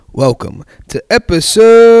Welcome to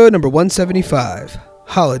episode number 175,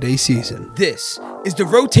 Holiday Season. This is the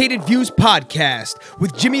Rotated Views podcast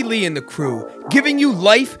with Jimmy Lee and the crew, giving you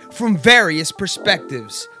life from various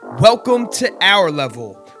perspectives. Welcome to our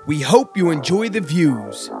level. We hope you enjoy the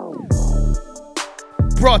views.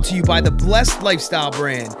 Brought to you by the Blessed Lifestyle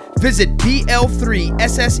brand. Visit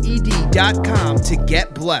BL3SSED.com to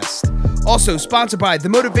get blessed. Also sponsored by The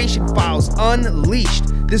Motivation Files Unleashed.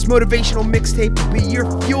 This motivational mixtape will be your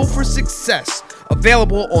fuel for success.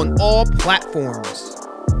 Available on all platforms.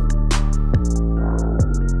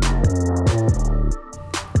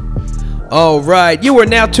 All right, you are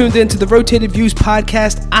now tuned into the Rotated Views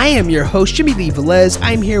podcast. I am your host, Jimmy Lee Velez.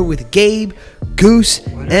 I'm here with Gabe, Goose,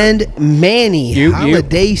 and Manny.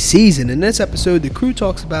 Holiday season. In this episode, the crew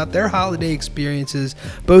talks about their holiday experiences,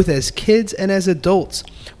 both as kids and as adults.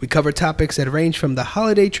 We cover topics that range from the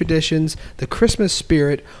holiday traditions, the Christmas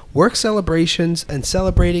spirit, work celebrations, and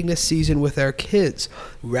celebrating this season with our kids.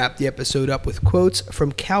 We wrap the episode up with quotes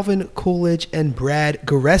from Calvin Coolidge and Brad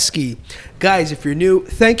Goreski. Guys, if you're new,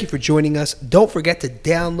 thank you for joining us. Don't forget to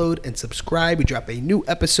download and subscribe. We drop a new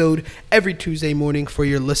episode every Tuesday morning for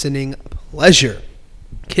your listening pleasure.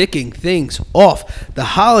 Kicking things off, the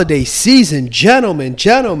holiday season, gentlemen. We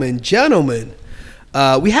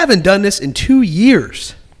haven't done this in 2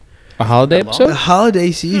 years. A holiday episode? The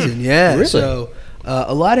holiday season, yeah. Really? So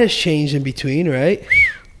a lot has changed in between, right?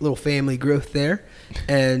 Little family growth there.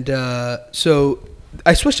 And so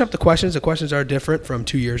I switched up the questions. The questions are different from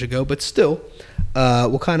 2 years ago, but still,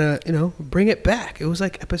 we'll kind of, bring it back. It was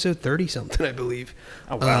like episode 30-something, I believe.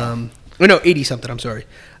 Oh, wow. 80-something, I'm sorry.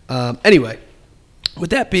 Anyway, with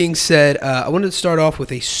that being said, I wanted to start off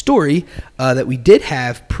with a story that we did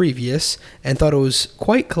have previous and thought it was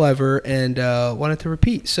quite clever and wanted to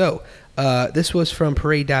repeat. So this was from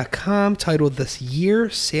Parade.com titled "This Year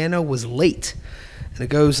Santa Was Late." And it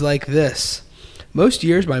goes like this. Most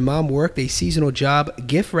years, my mom worked a seasonal job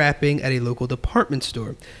gift wrapping at a local department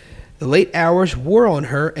store. The late hours wore on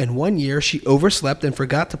her, and one year she overslept and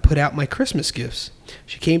forgot to put out my Christmas gifts.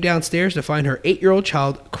 She came downstairs to find her 8-year-old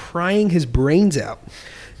child crying his brains out.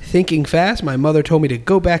 Thinking fast, my mother told me to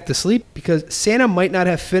go back to sleep because Santa might not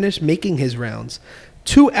have finished making his rounds.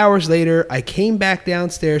 2 hours later, I came back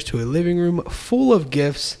downstairs to a living room full of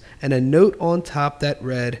gifts and a note on top that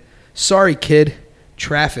read, "Sorry, kid.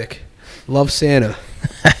 Traffic. Love, Santa."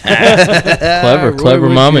 Clever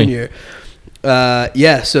mommy. Jr.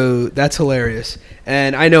 Yeah, so that's hilarious.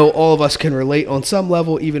 And I know all of us can relate on some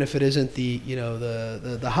level, even if it isn't the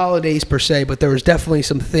holidays per se, but there was definitely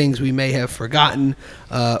some things we may have forgotten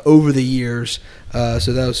over the years. So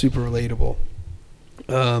that was super relatable.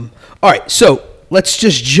 All right, so let's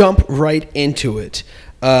just jump right into it.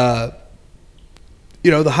 The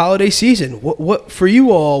holiday season. What for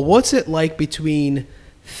you all, what's it like between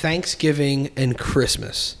Thanksgiving and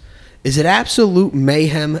Christmas? Is it absolute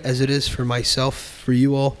mayhem as it is for myself, for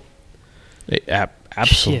you all?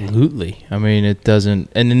 Absolutely. I mean, it doesn't.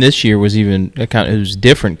 And then this year was even, it was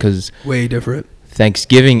different because way different.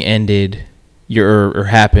 Thanksgiving ended or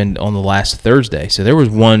happened on the last Thursday. So there was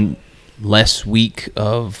one less week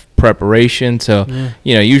of preparation. So,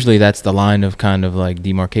 usually that's the line of kind of like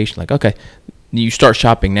demarcation. Like, okay, you start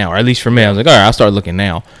shopping now. Or at least for me, I was like, all right, I'll start looking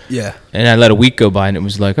now. Yeah. And I let a week go by and it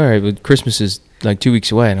was like, all right, well, Christmas is like 2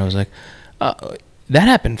 weeks away, and I was like, that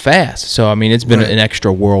happened fast. So I mean, it's been an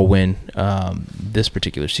extra whirlwind this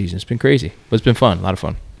particular season. It's been crazy, but it's been fun, a lot of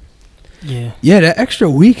fun. Yeah, that extra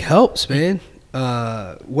week helps, man.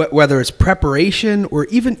 Whether it's preparation or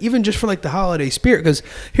even just for like the holiday spirit. Because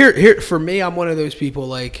here for me, I'm one of those people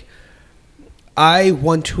like I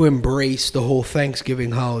want to embrace the whole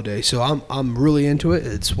Thanksgiving holiday. So I'm really into it.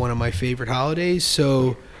 It's one of my favorite holidays.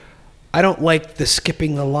 So I don't like the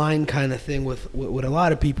skipping the line kind of thing with what a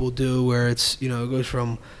lot of people do, where it's it goes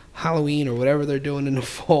from Halloween or whatever they're doing in the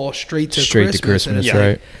fall straight to Christmas. And it's right?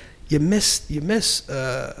 Like, you miss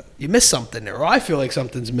something there, or I feel like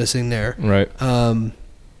something's missing there. Right.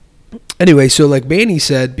 Anyway, so like Manny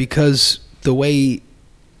said, because the way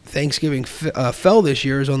Thanksgiving fell this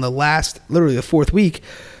year is on literally the fourth week,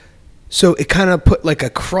 so it kind of put like a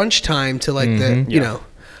crunch time to like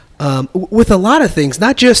with a lot of things,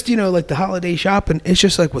 not just, like the holiday shopping. It's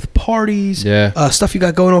just like with parties, stuff you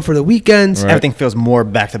got going on for the weekends. Right. Everything feels more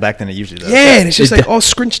back to back than it usually does. Yeah, and it's just like all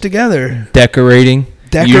scrunched together. Decorating.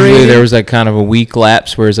 Usually there was like kind of a week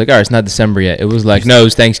lapse where it's like, all right, it's not December yet. It was like, no,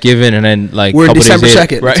 it's Thanksgiving, and then like we're December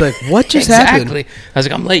 2nd. Right? It's like, what just happened? I was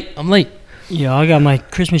like, I'm late. Yeah, I got my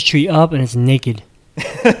Christmas tree up and it's naked.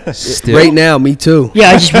 Still? Right now, me too.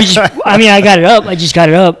 Yeah, I got it up. I just got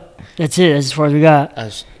it up. That's it. That's as far as we got.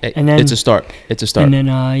 And then it's a start. And then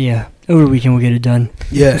it over the weekend we'll get it done.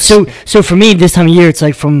 Yes. So for me, this time of year, it's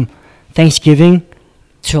like from Thanksgiving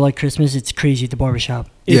to like Christmas, it's crazy at the barbershop.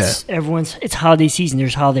 It's it's holiday season.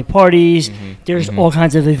 There's holiday parties. There's all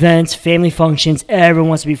kinds of events, family functions. Everyone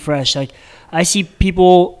wants to be fresh. Like I see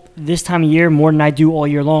people this time of year more than I do all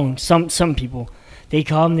year long. Some people, they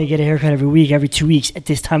come, they get a haircut every week, every 2 weeks at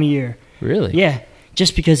this time of year. Really? Yeah,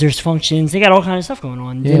 just because there's functions. They got all kinds of stuff going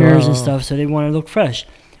on, Yeah, dinners wow. and stuff, so they want to look fresh.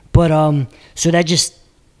 But so that just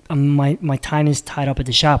my time is tied up at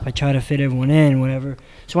the shop. I try to fit everyone in, whatever.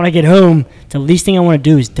 So when I get home, the least thing I want to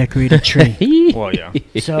do is decorate a tree. Well, yeah.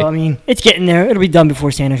 So I mean, it's getting there. It'll be done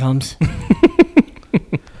before Santa comes.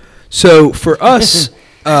 So for us,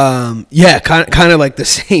 kind of like the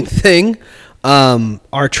same thing.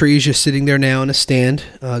 Our tree is just sitting there now in a stand.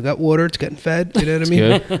 Got water. It's getting fed. You know what I mean?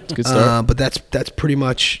 Good. It's a good start. But that's pretty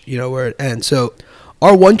much where it ends. So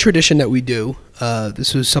our one tradition that we do,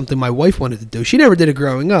 this was something my wife wanted to do. She never did it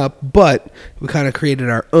growing up, but we kind of created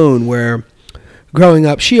our own. Where growing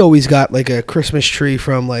up, she always got like a Christmas tree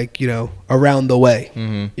from around the way.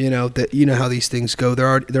 That how these things go.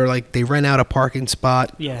 They're like they rent out a parking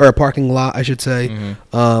spot or a parking lot, I should say,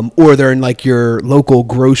 or they're in like your local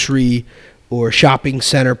grocery or shopping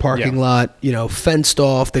center parking lot, fenced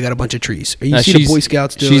off. They got a bunch of trees. You see the Boy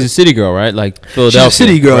Scouts do She's it. a city girl, right? Like Philadelphia. She's a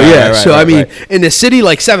city girl, Right, yeah. right, So, right, I mean, right. in the city,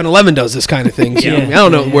 like 7-Eleven does this kind of thing. So, I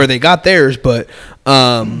don't know where they got theirs, but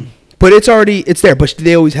it's there. But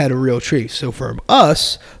they always had a real tree. So, for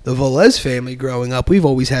us, the Velez family growing up, we've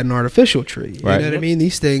always had an artificial tree. You know what I mean?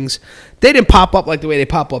 These things, they didn't pop up like the way they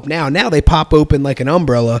pop up now. Now they pop open like an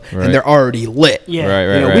umbrella, and they're already lit. Yeah.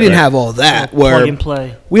 Right, we didn't have all that. Plug Where and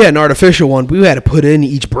play. we had an artificial one, but we had to put in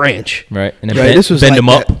each branch. Right. And then Right, this was bend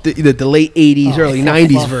like them up. the late 80s, early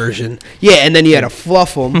 90s version. Yeah, and then you had to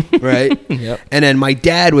fluff them, right? Yep. And then my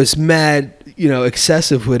dad was mad,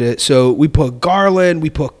 excessive with it. So we put garland, we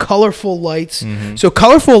put colorful lights. So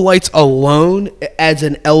colorful lights alone adds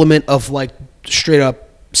an element of like straight up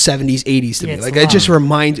 70s, 80s to Yeah, me. it's Like a it just lot.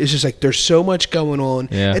 reminds, it's just like there's so much going on.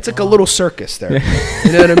 Yeah. It's like a little circus there.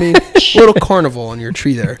 You know what I mean? A little carnival on your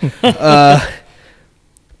tree there.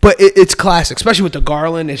 But it's classic, especially with the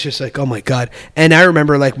garland. It's just like, oh my god! And I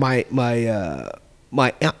remember like my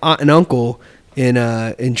aunt and uncle in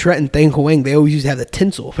Trenton, Thang they always used to have the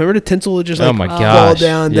tinsel. Remember the tinsel would just like Oh my fall gosh.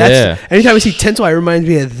 down. Yeah. Anytime I see tinsel, it reminds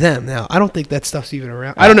me of them. Now I don't think that stuff's even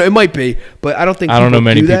around. I don't know. It might be, but I don't think I don't know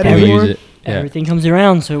many do that people who anymore. use it. Yeah. Everything comes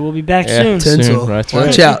around, so we'll be back Yeah. soon. Tinsel, That's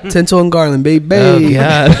watch right. out! Tinsel and garland, baby. Oh,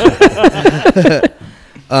 God.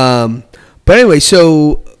 But anyway,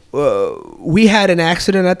 so we had an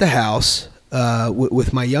accident at the house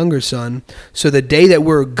with my younger son. So the day that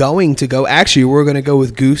we're going to go, actually, we're going to go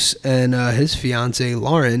with Goose and his fiance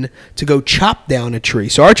Lauren to go chop down a tree.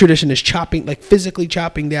 So our tradition is physically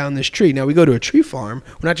chopping down this tree. Now we go to a tree farm.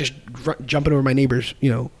 We're not just jumping over my neighbor's,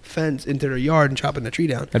 fence into their yard and chopping the tree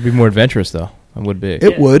down. That'd be more adventurous, though. It would be.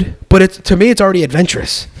 It would, but to me, it's already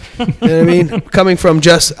adventurous. You know what I mean? Coming from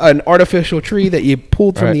just an artificial tree that you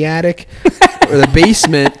pulled from Right. the attic or the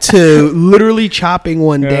basement to literally chopping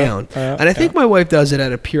one down. And I think my wife does it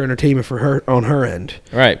out of pure entertainment on her end.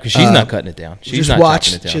 Right, because she's not cutting it down. She's not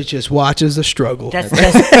chopping it down. She just watches the struggle.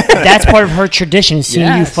 That's part of her tradition, is seeing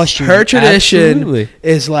you Yes. frustrated. Her tradition Absolutely.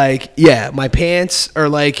 is like, my pants are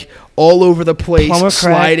like all over the place, Plumber crack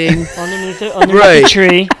sliding. underneath the Right.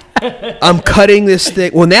 tree. I'm cutting this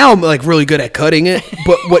thing. Well, now I'm like really good at cutting it.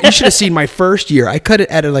 But what you should have seen my first year, I cut it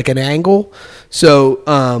at like an angle, so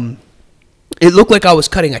it looked like I was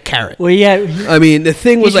cutting a carrot. Well, yeah. I mean, the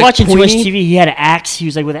thing was He's like watching too much pointy. TV. He had an axe. He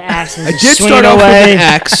was like with an axe. And I just did swinging start off with away. an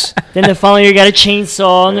axe. Then the following year, got a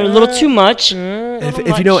chainsaw, and they're a little too much.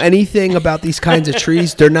 If you know anything about these kinds of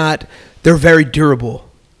trees, they're very durable,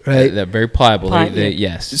 right? They're very pliable. Yeah.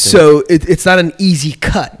 Yes. So it's not an easy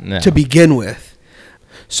cut No. to begin with.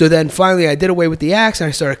 So then finally I did away with the axe and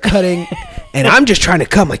I started cutting and I'm just trying to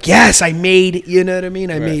cut. I'm like, yes, I made, you know what I mean?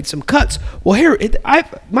 I made some cuts. Well,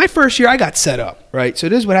 my first year I got set up, right? So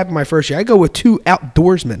this is what happened my first year. I go with 2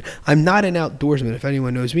 outdoorsmen. I'm not an outdoorsman. If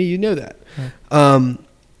anyone knows me, you know that.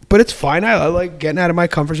 But it's fine. I like getting out of my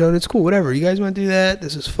comfort zone. It's cool. Whatever. You guys want to do that?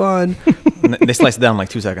 This is fun. And they slice it down in like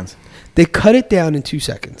 2 seconds. They cut it down in 2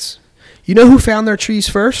 seconds. You know who found their trees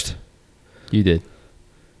first? You did.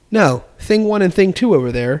 No, thing 1 and thing 2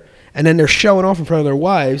 over there, and then they're showing off in front of their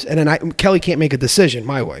wives, and then Kelly can't make a decision,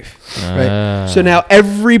 my wife, right? So now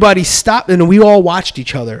everybody stopped, and we all watched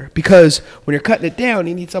each other, because when you're cutting it down,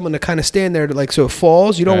 you need someone to kind of stand there to so it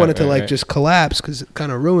falls. You don't want it to just collapse, because it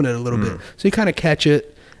kind of ruin it a little bit. So you kind of catch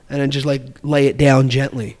it, and then just lay it down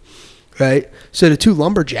gently, right? So the 2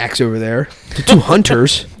 lumberjacks over there, the 2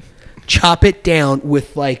 hunters, chop it down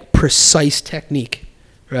with precise technique,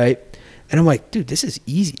 right? And I'm like, dude, this is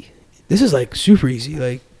easy. This is like super easy.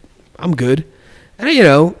 Like, I'm good. And you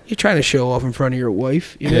know, you're trying to show off in front of your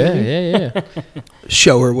wife. You know what I mean? Yeah.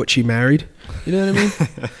 Show her what she married. You know what I mean?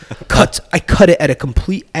 I cut it at a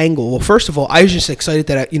complete angle. Well, first of all, I was just excited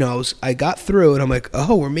that I got through, and I'm like,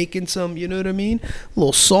 oh, we're making some. You know what I mean? A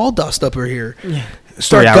little sawdust up here. Yeah.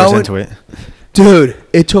 Start 3 hours going into it. Dude,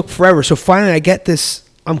 it took forever. So finally I get this,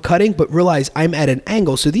 I'm cutting, but realize I'm at an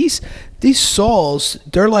angle. So these saws,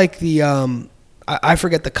 they're like the, I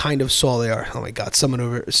forget the kind of saw they are. Oh my God,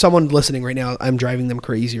 someone listening right now, I'm driving them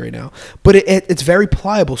crazy right now. But it's very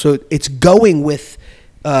pliable. So it's going with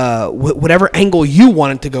whatever angle you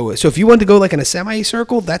want it to go with. So if you want to go like in a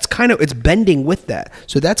semicircle, that's kind of, it's bending with that.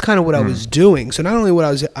 So that's kind of what I was doing. So not only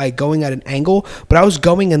was I going at an angle, but I was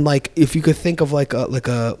going in like, if you could think of like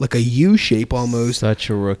a U shape almost. Such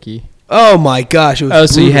a rookie. Oh my gosh. It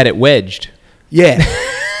was So you brutal. had it wedged. Yeah.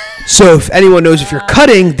 So if anyone knows, if you're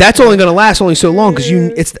cutting, that's only going to last only so long because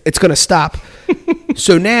it's going to stop.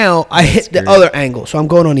 So now I hit the other angle. So I'm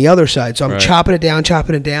going on the other side. So I'm chopping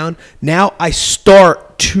it down. Now I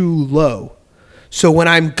start too low. So when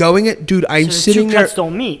I'm going it, dude, I'm sitting two there. cuts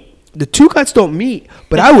don't meet. The two cuts don't meet,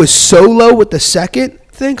 but I was so low with the second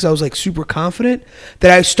thing because I was like super confident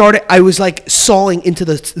that I was like sawing into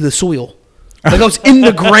the soil. Like I was in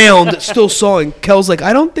the ground still sawing. Kel's like,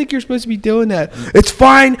 I don't think you're supposed to be doing that. It's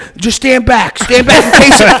fine. Just stand back. Stand back in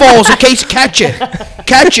case it falls. In case catch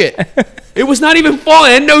it. It was not even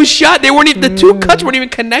falling. I had no shot. They weren't even, the two cuts weren't even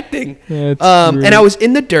connecting. And I was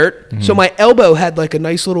in the dirt, so my elbow had like a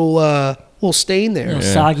nice little stain there. Little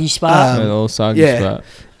soggy spot. A little soggy spot.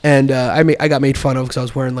 And I got made fun of because I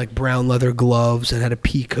was wearing like brown leather gloves and had a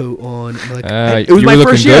pea coat on. Like it you was were my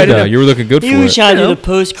looking first year. good, though. You were looking good for He was it. trying to do the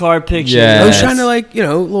postcard picture. Yeah. I was trying to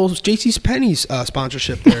little JC's Penney's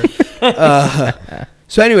sponsorship there.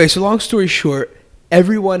 So anyway, so long story short,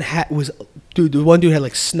 everyone the one dude had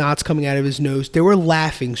like snots coming out of his nose. They were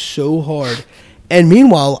laughing so hard. And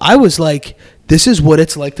meanwhile, I was like, this is what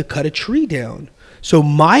it's like to cut a tree down. So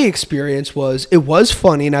my experience was, it was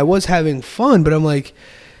funny and I was having fun, but I'm like,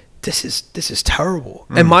 this is terrible.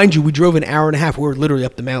 And mind you, we drove an hour and a half. We were literally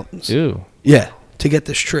up the mountains. Ew. Yeah, to get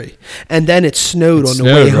this tree. And then it snowed on the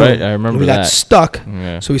way home. Right? I remember and we got that. stuck.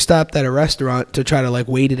 Yeah. So we stopped at a restaurant to try to like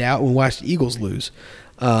wait it out and watch the Eagles lose.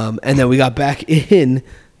 And then we got back in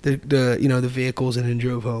the vehicles and then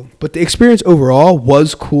drove home. But the experience overall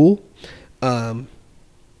was cool.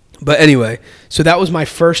 But anyway, so that was my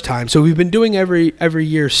first time. So we've been doing every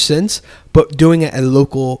year since, but doing it at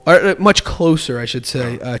local, or much closer, I should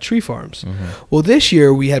say, tree farms. Mm-hmm. Well, this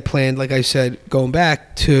year we had planned, like I said, going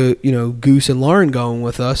back to, Goose and Lauren going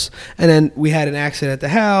with us. And then we had an accident at the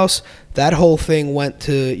house. That whole thing went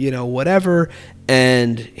to, whatever.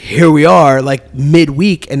 And here we are, like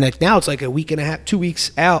midweek. And like now it's like a week and a half, 2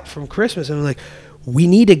 weeks out from Christmas. And I'm like, we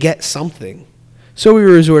need to get something. So we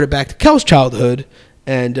resorted back to Kel's childhood.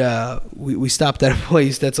 And we stopped at a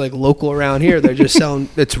place that's like local around here. They're just selling,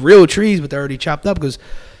 it's real trees, but they're already chopped up. Because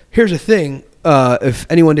here's the thing, if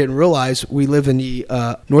anyone didn't realize, we live in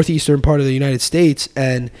the northeastern part of the United States,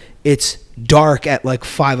 and it's dark at like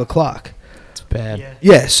 5 o'clock. It's bad.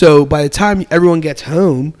 Yeah, so by the time everyone gets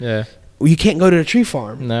home, you can't go to the tree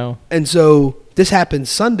farm. No. And so this happened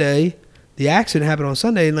Sunday. The accident happened on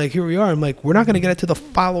Sunday, and like here we are. I'm like, we're not going to get it to the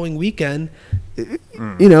following weekend. And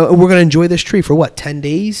we're going to enjoy this tree for what, 10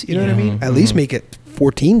 days? You know what I mean? At least make it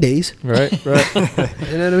 14 days. Right. You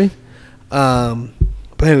know what I mean?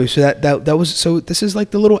 But anyway, so that was, so this is like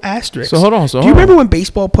the little asterisk. So hold on. Do you remember when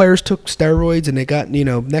baseball players took steroids and they got,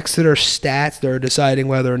 next to their stats, they're deciding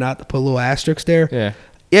whether or not to put a little asterisk there? Yeah.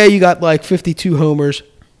 Yeah, you got like 52 homers,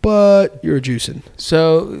 but you're juicing.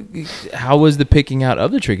 So how was the picking out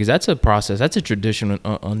of the tree? Because that's a process. That's a tradition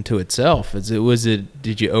unto itself. Did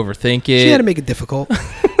you overthink it? She had to make it difficult.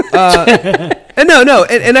 And no.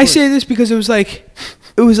 And I say this because it was like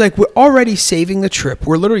we're already saving the trip.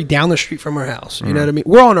 We're literally down the street from our house. You know what I mean?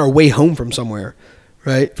 We're on our way home from somewhere,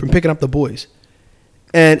 right? From picking up the boys.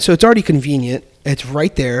 And so it's already convenient. It's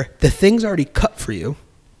right there. The thing's already cut for you.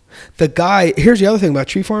 The guy, here's the other thing about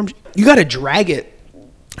tree farms. You got to drag it.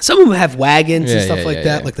 Some of them have wagons and stuff like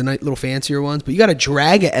that, like the little fancier ones. But you got to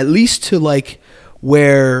drag it at least to like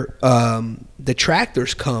where the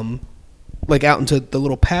tractors come, like out into the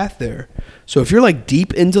little path there. So if you're like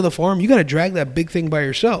deep into the farm, you got to drag that big thing by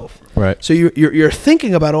yourself. Right. So you're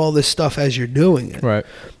thinking about all this stuff as you're doing it. Right.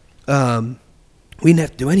 We didn't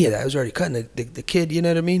have to do any of that. I was already cutting the kid. You know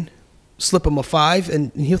what I mean? Slip him a 5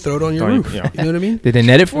 and he'll throw it on your roof. Yeah. You know what I mean? Did they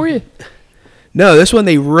net it for you? No, this one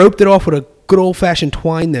they roped it off with a good old fashioned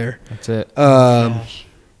twine there. That's it.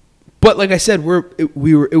 But like I said, it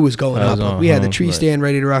was going That was up. on, We had the tree right. stand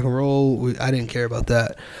ready to rock and roll. I didn't care about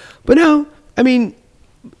that. But no, I mean,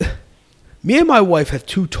 me and my wife have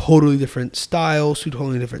two totally different styles, two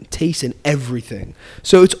totally different tastes in everything.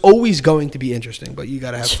 So it's always going to be interesting, but you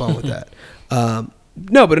got to have fun with that.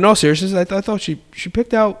 No, but in all seriousness, I thought she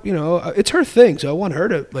picked out, it's her thing, so I want her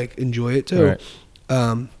to like enjoy it too.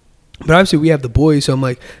 Right. But obviously we have the boys, so I'm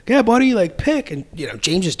like, yeah, buddy, like pick. And,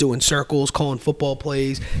 James is doing circles, calling football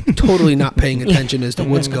plays, totally not paying attention as to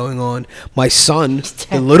what's going on. My son,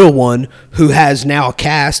 the little one, who has now a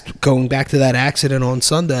cast, going back to that accident on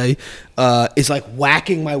Sunday, is like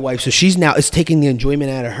whacking my wife. So it's taking the enjoyment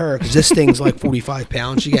out of her because this thing's like 45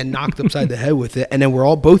 pounds. She got knocked upside the head with it. And then we're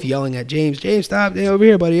all both yelling at James, stop, over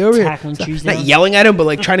here, buddy, over Tackling here. trees Not down. yelling at him, but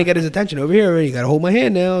like trying to get his attention. Over here, you got to hold my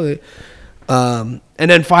hand now. And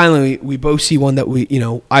then finally, we both see one that we,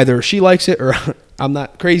 either she likes it or I'm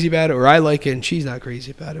not crazy about it, or I like it and she's not crazy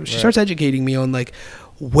about it. She starts educating me on like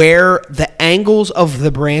where the angles of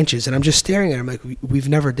the branches, and I'm just staring at her. I'm like, we've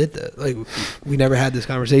never did that. Like, we never had this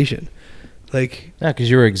conversation. Like, Yeah, because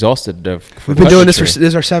you were exhausted. we've been doing this this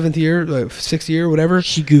is our 7th year, 6th year, whatever.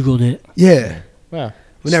 She Googled it. Yeah, Wow.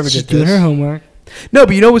 we never She's did doing this. her homework. No,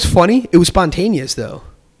 but you know what's funny? It was spontaneous though.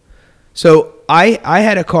 So I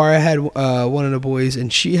had a car. I had one of the boys,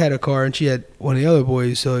 and she had a car, and she had one of the other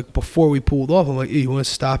boys. So like before we pulled off, I'm like, hey, you want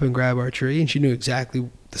to stop and grab our tree? And she knew exactly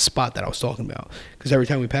the spot that I was talking about because every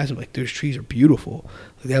time we passed, I'm like, those trees are beautiful.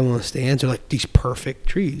 Like they have them on the stands. They're like these perfect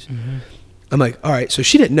trees. Mm-hmm. I'm like, all right. So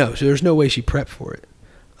she didn't know. So there's no way she prepped for it.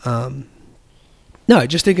 No, I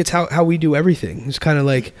just think it's how we do everything. It's kind of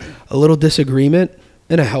like a little disagreement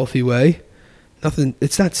in a healthy way. Nothing.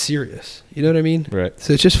 It's not serious. You know what I mean? Right.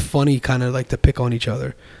 So it's just funny, kind of like to pick on each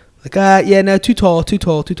other. Like, yeah, no, too tall.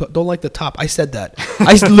 Don't like the top. I said that.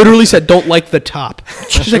 I literally said, don't like the top.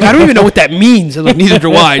 She's like, I don't even know what that means. I'm like, neither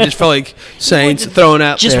do I. I just felt like saying, throwing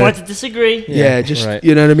out Just there. wanted to disagree. Yeah, just, right.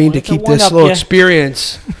 you know what I mean? To Wanted to keep this one-up little ya.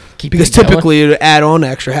 experience. Because it going. typically it would add on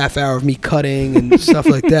an extra half hour of me cutting and stuff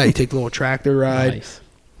like that. You take the little tractor ride. Nice.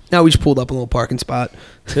 Now we just pulled up a little parking spot.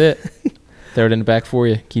 That's it. Throw it in the back for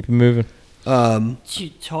you. Keep it moving. To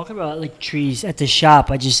talk about like trees at the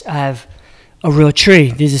shop, I have a real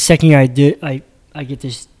tree. This is the second year I get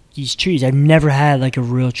these trees. I've never had like a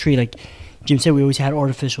real tree. Like Jim said, we always had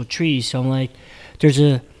artificial trees. So I'm like,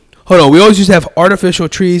 Hold on. We always used to have artificial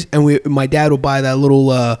trees, and my dad would buy that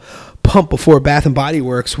little pump before Bath and Body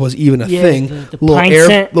Works was even a thing. the little pine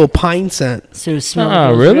scent. little pine scent. So it smells.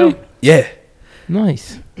 Oh, really? Yeah,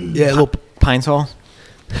 Nice. yeah. Little. Pine Sol.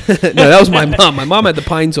 No, that was my mom. My mom had the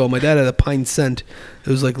pine sol. My dad had a pine scent. It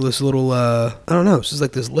was like this little. I don't know. It's just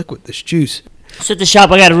like this liquid, this juice. So at the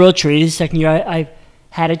shop, I got a real tree. This is the second year I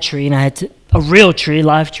had a tree, and I had a real tree,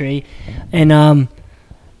 live tree, and I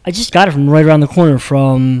just got it from right around the corner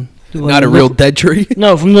from. Not a real dead tree.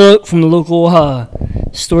 No, from the local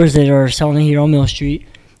stores that are selling it here on Mill Street,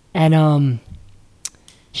 and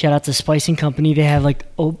shout out to Spicing Company. They have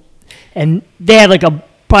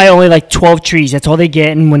probably only like 12 trees. That's all they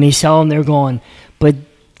get, and when they sell them, they're gone. But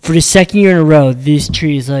for the second year in a row, this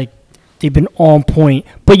tree is like they've been on point.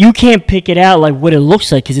 But you can't pick it out like what it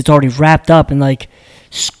looks like because it's already wrapped up and like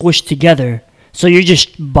squished together. So you're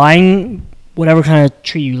just buying whatever kind of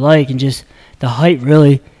tree you like and just the height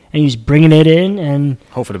really. And you're just bringing it in, and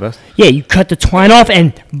Hope for the best. yeah, you cut the twine off,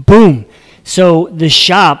 and boom. So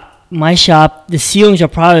my shop, the ceilings are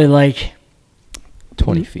probably like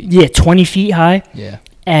 20 feet. yeah, 20 feet high, Yeah.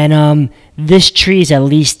 and this tree is at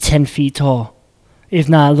least 10 feet tall, if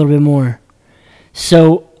not a little bit more.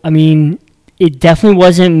 So I mean, it definitely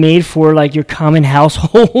wasn't made for like your common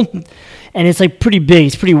household, and it's like pretty big,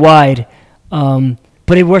 it's pretty wide.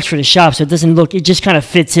 But it works for the shop, so it just kind of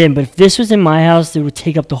fits in. But if this was in my house, it would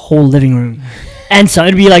take up the whole living room. And so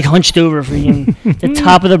it'd be like hunched over for you. The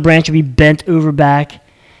top of the branch would be bent over back.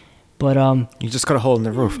 But You just got a hole in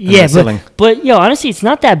the roof. yeah, the ceiling. but honestly, it's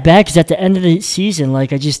not that bad because at the end of the season,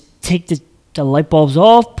 like I just take the light bulbs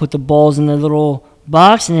off, put the balls in the little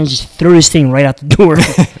box, and then just throw this thing right out the door,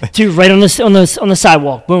 dude, right on the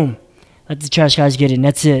sidewalk. Boom, let the trash guys get in.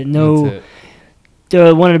 That's it. No. That's it.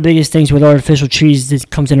 One of the biggest things with artificial trees is it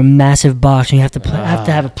comes in a massive box, and you have to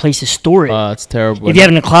have a place to store it. It's terrible. If you have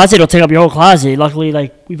it in a closet, it'll take up your whole closet. Luckily,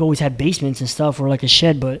 like we've always had basements and stuff, or like a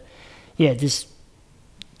shed. But yeah, just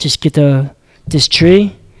get this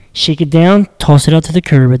tree, shake it down, toss it out to the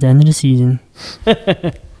curb at the end of the season.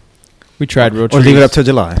 We tried real Or trees. leave it up till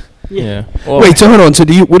July. Yeah. Wait, so hold on. So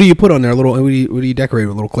what do you put on there? What do you decorate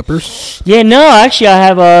with? Little clippers? Yeah, no, actually, I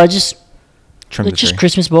have Trim the just tree.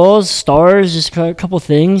 Christmas balls, stars, just a couple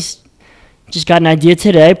things. Just got an idea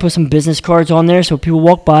today. Put some business cards on there so people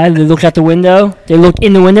walk by. They look out the window. They look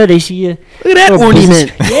in the window. They see you. Look at that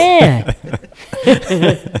ornament. Yeah.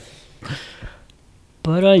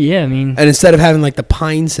 But yeah, I mean. And instead of having like the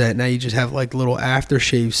pine scent, now you just have like little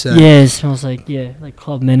aftershave scent. Yeah, it smells like like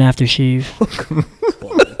Club Men aftershave.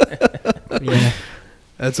 Yeah.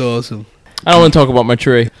 That's awesome. I don't want to talk about my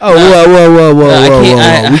tree. Oh, whoa.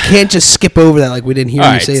 I We can't just skip over that like we didn't hear All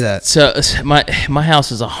you right, say that. So my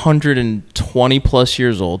house is 120 plus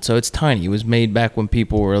years old, so it's tiny. It was made back when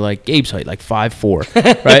people were like Gabe's height, like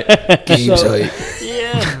 5'4", right? Gabe's height.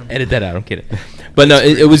 Yeah. Edit that out. I'm kidding. But no,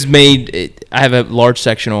 it was made. I have a large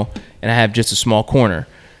sectional, and I have just a small corner.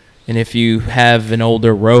 And if you have an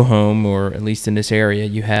older row home, or at least in this area,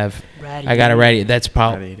 you have. I got a radiator. That's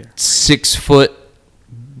probably 6 foot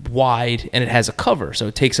wide, and it has a cover, so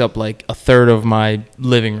it takes up like a third of my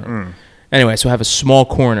living room. Anyway, so I have a small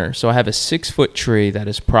corner. So I have a 6 foot tree that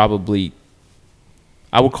is probably,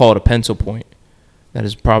 I would call it a pencil point. That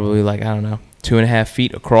is probably like, I don't know, 2.5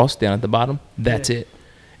 feet across down at the bottom. That's it.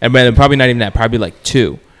 And probably not even that, probably like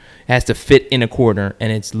 2. It has to fit in a corner,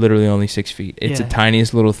 and it's literally only 6 feet. It's the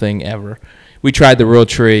tiniest little thing ever. We tried the real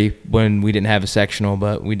tree when we didn't have a sectional,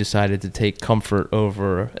 but we decided to take comfort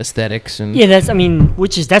over aesthetics. And Yeah, that's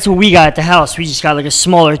what we got at the house. We just got like a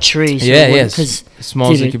smaller tree. So as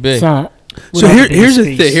small as it could be. It's not, So here's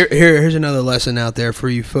the thing. Here's another lesson out there for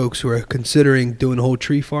you folks who are considering doing the whole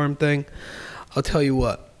tree farm thing. I'll tell you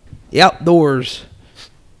what, the outdoors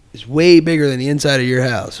is way bigger than the inside of your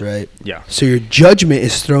house, right? Yeah. So your judgment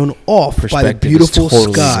is thrown off by the Perspective is beautiful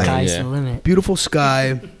totally sky. Sky's the limit. Beautiful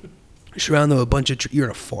sky. You're surrounded with a bunch of trees. You're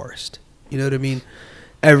in a forest. You know what I mean?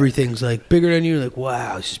 Everything's like bigger than you. You're like,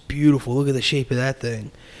 wow, this is beautiful. Look at the shape of that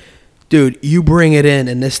thing. Dude, you bring it in,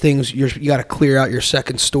 and this thing's, you got to clear out your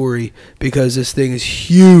second story because this thing is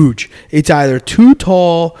huge. It's either too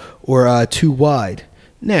tall or too wide.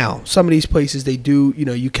 Now, some of these places, they do,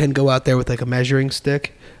 you can go out there with like a measuring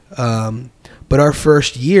stick. But our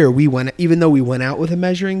first year, even though we went out with a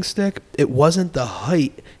measuring stick, it wasn't the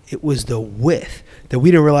height, it was the width that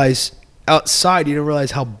we didn't realize. Outside, you didn't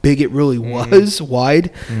realize how big it really was,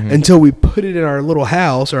 wide, until we put it in our little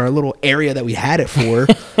house or our little area that we had it for,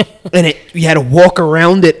 and you had to walk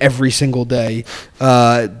around it every single day,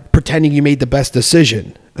 pretending you made the best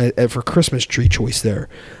decision for Christmas tree choice there.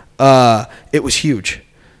 It was huge.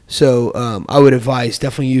 So I would advise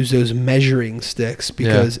definitely use those measuring sticks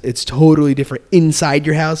because it's totally different inside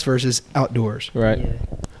your house versus outdoors. Right. Yeah.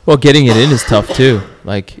 Well, getting it in is tough too.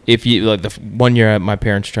 Like if you the 1 year my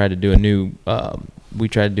parents tried to do a new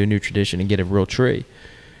tradition and get a real tree.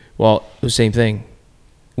 Well, it was the same thing.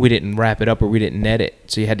 We didn't wrap it up or we didn't net it,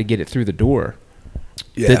 so you had to get it through the door.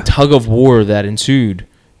 Yeah. The tug of war that ensued.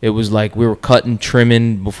 It was like we were cutting,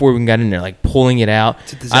 trimming before we even got in there, like pulling it out.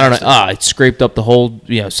 I don't know. It scraped up the whole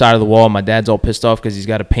side of the wall. My dad's all pissed off because he's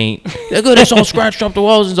got to paint. Look at this, all scratched up the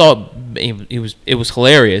walls. It's all. It was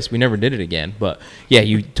hilarious. We never did it again. But yeah,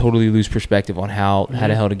 you totally lose perspective on how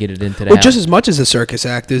the hell to get it into the house. Just as much as a circus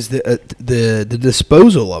act is the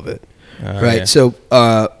disposal of it, right? Yeah. So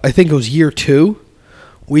I think it was year 2.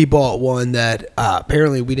 We bought one that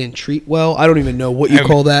apparently we didn't treat well. I don't even know what you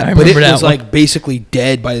call that, but it was like basically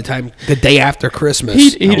dead by the day after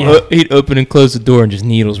Christmas. He'd open and close the door, and just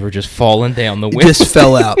needles were just falling down the window. It just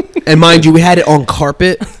fell out. And mind you, we had it on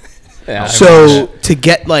carpet. Yeah, So to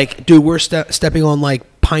get we're stepping on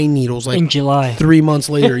like pine needles like in July. 3 months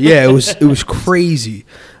later. Yeah, it was crazy.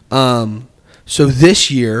 So this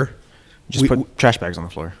year, Just put trash bags on the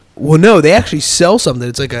floor. well, no, they actually sell something.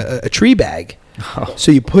 It's like a tree bag.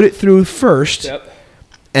 So you put it through first,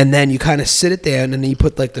 and then you kind of sit it down, and then you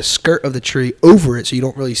put like the skirt of the tree over it, so you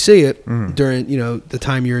don't really see it during the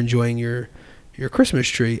time you're enjoying your Christmas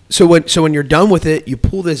tree. So when you're done with it, you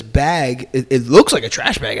pull this bag. It looks like a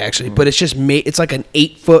trash bag actually, but it's just made. It's like an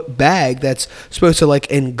 8-foot bag that's supposed to like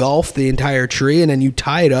engulf the entire tree, and then you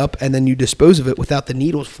tie it up, and then you dispose of it without the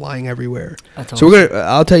needles flying everywhere. That's So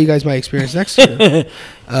I'll tell you guys my experience next year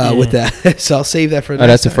with that. So I'll save that for.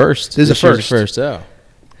 That's a first. This is a first. First. Oh,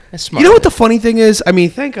 that's smart. You know what the funny thing is? I mean,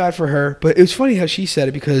 thank God for her, but it was funny how she said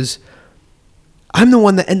it because I'm the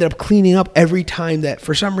one that ended up cleaning up every time that,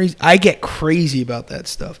 for some reason, I get crazy about that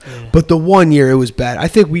stuff. Yeah. But the 1 year, it was bad. I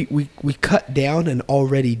think we cut down an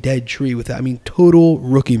already dead tree with that. I mean, total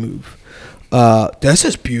rookie move. This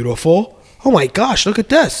is beautiful. Oh, my gosh, look at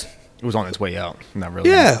this. It was on its way out. Not really.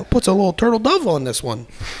 Yeah, puts a little turtle dove on this one.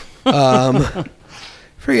 It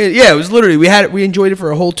was literally, we enjoyed it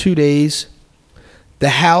for a whole 2 days. The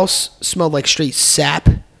house smelled like straight sap.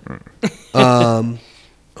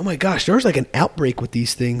 Oh my gosh, there was like an outbreak with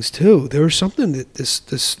these things too. There was something that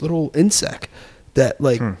this little insect that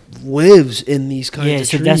like lives in these kinds Yeah, of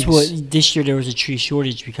so trees. that's what this year there was a tree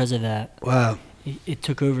shortage because of that. Wow. It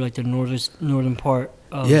took over like the northern part.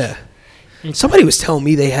 Of, Yeah. It's- Somebody was telling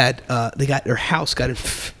me they had they got their house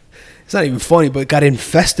it's not even funny, but it got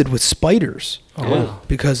infested with spiders Oh, wow.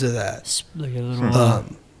 because of that. It's like a little.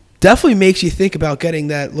 Definitely makes you think about getting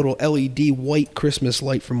that little LED white Christmas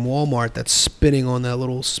light from Walmart that's spinning on that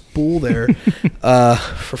little spool there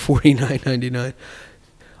for $49.99.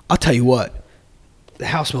 I'll tell you what, the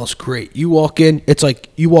house smells great. You walk in, it's like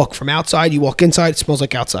you walk from outside, you walk inside, it smells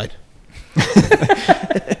like outside.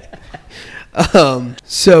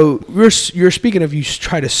 So you're speaking of you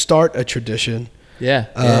try to start a tradition. Yeah.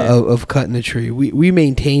 Of cutting a tree. We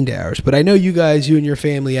maintained ours, but I know you and your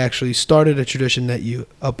family actually started a tradition that you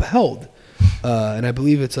upheld, and I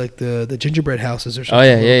believe it's like the gingerbread houses or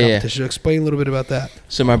something. Yeah. Competition. Explain a little bit about that.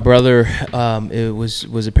 So my brother it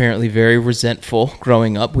was apparently very resentful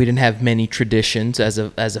growing up. We didn't have many traditions as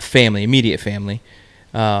a family, immediate family.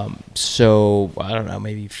 So I don't know,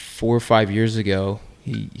 maybe 4 or 5 years ago,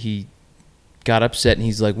 he got upset and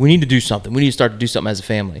he's like, "We need to do something. We need to start to do something as a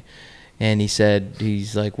family." And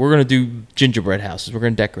he's like, "We're gonna do gingerbread houses. We're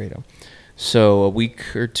gonna decorate them." So a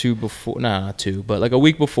week or two before, not two, but like a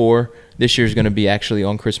week before, this year's gonna be actually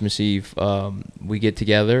on Christmas Eve. We get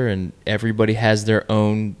together and everybody has their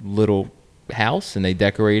own little house and they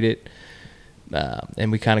decorate it.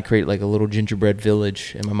 And we kind of create like a little gingerbread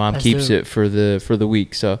village, and my mom That's keeps dope. it for the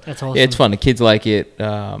week. So That's awesome. yeah, it's fun. The kids like it.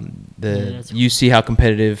 That's You see how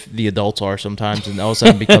competitive the adults are sometimes, and all of a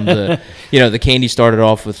sudden it becomes the candy started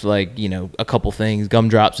off with like a couple things,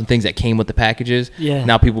 gumdrops and things that came with the packages. Yeah.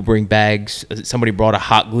 Now people bring bags. Somebody brought a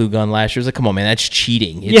hot glue gun last year. It's like, come on, man, that's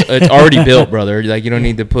cheating. It's already built, brother. Like you don't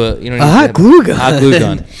need to put A hot glue gun. Hot glue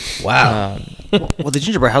gun. Wow. Well, the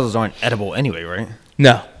gingerbread houses aren't edible anyway, right?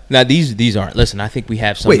 No. Now these aren't. Listen, I think we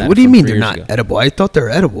have some. Wait, that what do you from mean 3 they're years not ago. edible? I thought they're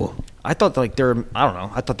edible. I thought like they're, I don't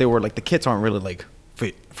know. I thought they were like the kits aren't really like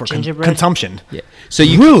for Gingerbread? consumption. Yeah. So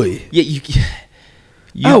you Really?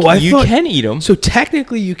 Yeah, I you thought- can eat them. So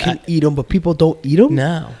technically you can eat them, but people don't eat them?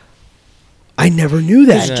 No. I never knew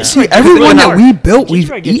that. Yeah. See, everyone that we built, we've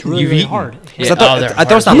Gingerbread gets eaten. really, You've really eaten. hard. Yeah. So I thought- they're I thought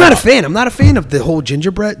hard. it's not I'm not a like- fan. I'm not a fan of the whole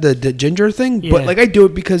gingerbread, the ginger thing. But Yeah. like I do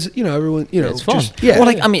it because everyone, it's fun. yeah. Well,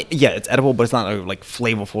 like I mean, yeah, it's edible, but it's not like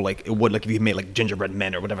flavorful like it would like if you made like gingerbread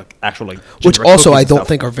men or whatever actual like. Which gingerbread also cookies I and don't stuff.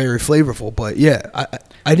 think are very flavorful. But yeah,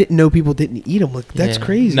 I didn't know people didn't eat them. Like that's Yeah.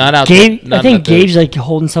 crazy. Not out. Gabe, not I think out the- Gabe's like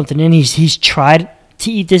holding something in. He's tried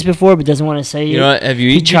to eat this before, but doesn't want to say it. You know what? Have you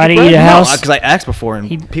He eaten tried to gingerbread? eat a No, house. because I asked before and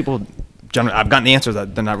He- people. Generally, I've gotten the answers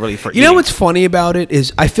that they're not really for. You know eating. what's funny about it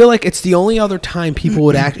is I feel like it's the only other time people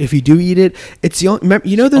would act if you do eat it. It's the only, remember,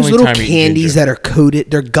 those Only little time you eat candies ginger. that are coated.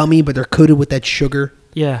 They're gummy, but they're coated with that sugar.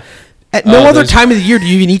 Yeah. At no Oh, other those- time of the year do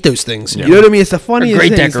you even eat those things. Yeah. You know what I mean? It's the funniest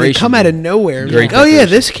great thing. is They decoration. come out of nowhere. It's Great like, oh yeah,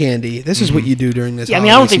 decoration. this candy. This is what you do during this. Yeah, I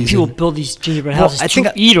mean, I don't holiday think season. people build these gingerbread Well, houses I think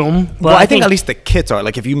to eat them. But Well, I think at least the kits are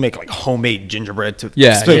like if you make like homemade gingerbread to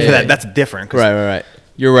Yeah, for yeah, that, yeah. that's different. 'cause Right.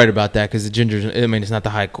 You're right about that because the ginger's. I mean, it's not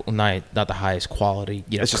the not the highest quality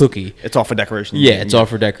It's just- cookie. It's all for decoration. Yeah, it's all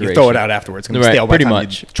for You throw decoration. it out afterwards. It's gonna be Right, stale by pretty the time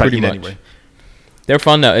much, you try to pretty eat much. anyway. They're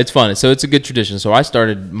fun though. It's fun. So it's a good tradition. So I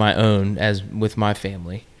started my own as with my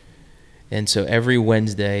family, and so every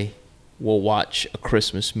Wednesday we'll watch a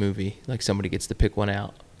Christmas movie. Like somebody gets to pick one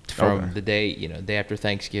out from Okay. the day day after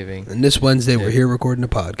Thanksgiving. And this Wednesday we're here recording a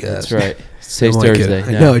podcast. That's right. Today's I'm like, Thursday.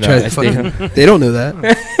 I know. I try to it's fucking, they don't know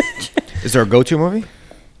that. Is there a go-to movie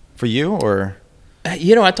for you or?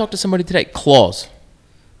 I talked to somebody today. Claus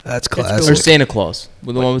That's or classic. Santa Claus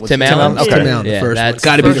with the one with What's Tim Tim Allen. Allen? Tim Okay. Allen, the Yeah, first one. that's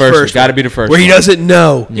Got to be the first first. one. Gotta be the first Where he one. doesn't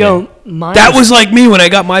know. Yo, mine That was like me when I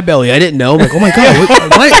got my belly. I didn't know. I'm like, oh my god,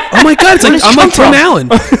 oh my god, it's like does I'm come like Tim from? Allen.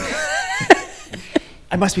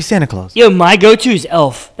 I must be Santa Claus. Yo, my go-to is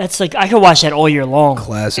Elf. That's like I could watch that all year long.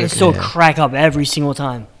 Classic. And still Yeah. crack up every single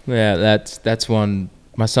time. Yeah, that's one.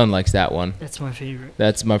 My son likes that one. That's my favorite.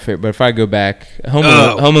 That's my favorite. But if I go back, Home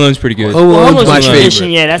Oh. Alone's pretty good. Home Well, Alone's almost my a tradition,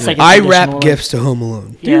 favorite. yeah, that's like a I traditional wrap one. gifts to Home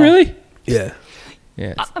Alone. Do you really? Yeah.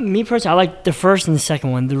 Yeah. Me personally, I like the first and the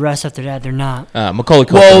second one. The rest after that, they're not. Macaulay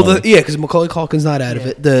Culkin. Well, because Macaulay Culkin's not out of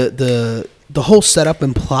Yeah. it. The whole setup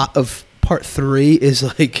and plot of part 3 is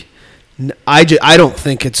like, I don't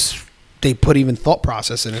think they put even thought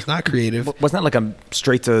process in. It's not creative. Wasn't that like a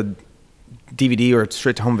straight to DVD or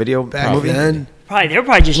straight to home video Back movie? then, They're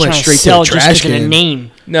probably just Went trying to straight to sell the just trash because of the can.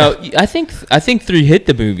 name. No, I think 3 hit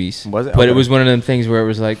the movies. Was it? But it Okay. was one of them things where it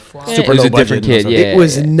was like Super it was low a different budget kid. and Yeah, it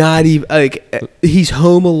was not even like he's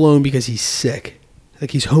home alone because he's sick.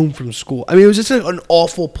 Like he's home from school. I mean, it was just an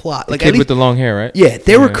awful plot. the Like kid at least, with the long hair, right? yeah,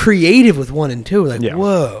 they were creative with 1 and 2. Like Yeah.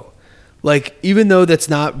 whoa, Like, even though that's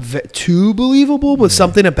not too believable, but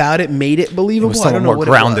something about it made it believable. It was I don't somewhat know more what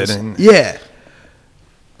grounded it was. and- Yeah.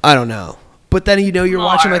 I don't know. But then, you're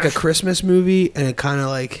watching like a Christmas movie and it kind of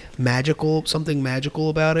like something magical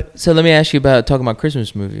about it. So let me ask you about talking about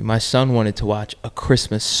Christmas movie. My son wanted to watch A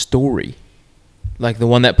Christmas Story, like the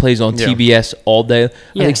one that plays on Yeah. TBS all day. I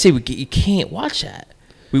Yeah. was like, see, you can't watch that.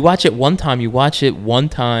 We watch it one time. You watch it one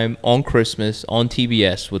time on Christmas on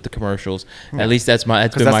TBS with the commercials. At least that's been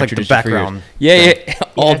that's my like the tradition background for years. Yeah,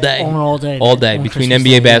 all Yeah, day, all day, all day on between Christmas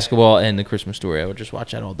NBA Day. basketball and the Christmas Story. I would just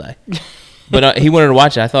watch that all day. But he wanted to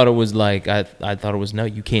watch it. I thought it was like I thought it was no,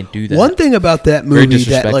 you can't do that. One thing about that Very movie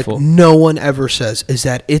that like disrespectful. no one ever says is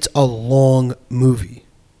that it's a long movie.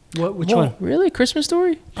 Which one? Really, Christmas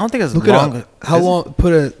Story? I don't think it's Look long. it up. How is it? long?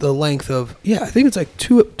 The length of. Yeah, I think it's like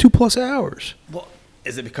two plus hours. Well,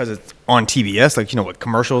 is it because it's on TBS? Like, with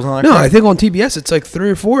commercials and all that? No, crap? I think on TBS it's like 3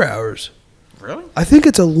 or 4 hours. Really? I think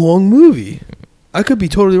it's a long movie. I could be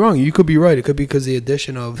totally wrong. You could be right. It could be because the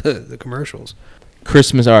addition of the commercials.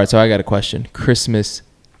 Christmas. All right, so I got a question. Christmas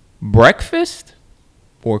breakfast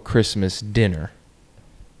or Christmas dinner?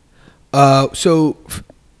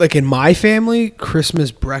 Like in my family,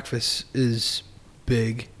 Christmas breakfast is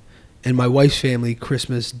big. In my wife's family,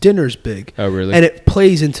 Christmas dinner's big. Oh, really? And it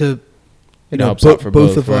plays into It helps out for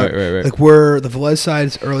both. of our, Right. like we're the Velez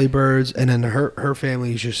side's early birds, and then her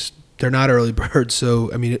family is just they're not early birds.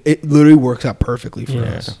 So I mean, it literally works out perfectly for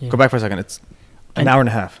Yeah. us. Yeah. Go back for a second. It's an hour and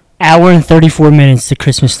a half. Hour and 34 minutes. The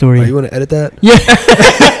Christmas Story. Oh, you want to edit that? Yeah.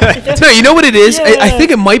 No, you know what it is? I Yeah.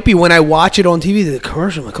 think it might be when I watch it on TV. The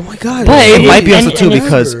commercial, I'm like, oh my god! But It might be and- also too and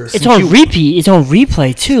because it's on repeat. It's on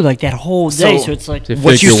replay too, like that whole day. So- So it's like So what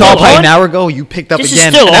Like you you're saw watching- probably an hour ago, you picked up This is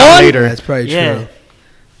again still an hour on? later. That's probably Yeah. true.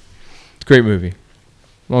 It's a great movie.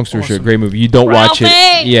 Long story short, Awesome. great movie. You don't watch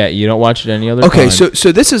it. Yeah, you don't watch it any other Okay, time.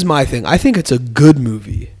 so this is my thing. I think it's a good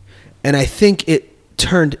movie, and I think it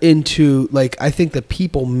turned into like I think the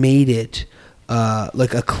people made it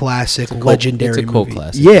like a classic, legendary it's a cult movie.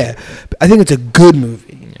 classic. Yeah, I think it's a good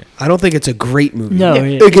movie. I don't think it's a great movie. No,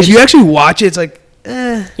 because you actually watch it, it's like,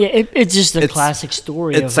 eh. yeah, it's just a It's- classic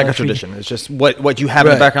story. It's of like a actually- tradition. It's just what you have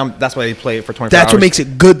in Right. the background. That's why they play it for 24 That's hours. what makes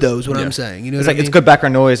it good, though. Is what Yeah. I'm saying. You know, It's what like I it's mean? good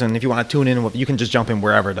background noise, and if you want to tune in, you can just jump in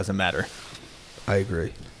wherever. It doesn't matter. I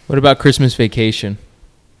agree. What about Christmas Vacation?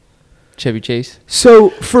 Chevy Chase? So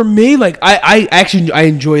for me, like I actually I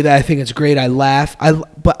enjoy that. I think it's great. I laugh.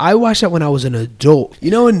 But I watched that when I was an adult.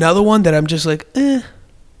 You know, another one that I'm just like,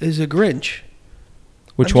 is a Grinch.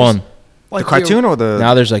 Which I'm one? just- Like The cartoon or the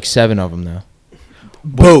Now there's like 7 of them now.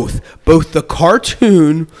 both the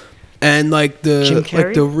cartoon and like Jim the Carrey?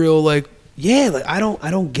 like the real like like I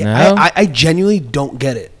don't get. No? I genuinely don't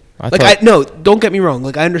get it. I Like thought- no, don't get me wrong.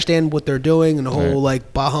 Like I understand what they're doing and the whole Right.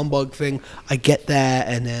 like bah humbug thing. I get that,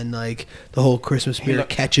 and then like the whole Christmas spirit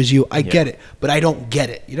catches you. I get it, but I don't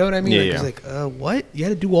get it. You know what I mean? Yeah, like, yeah. It's like what? You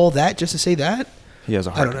had to do all that just to say that? he has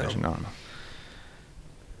a I heart don't know. condition. No.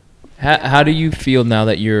 How do you feel now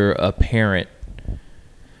that you're a parent?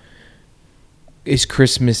 Is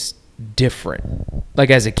Christmas different? Like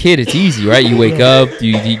as a kid, it's easy, right? You wake up,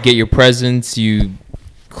 you get your presents, you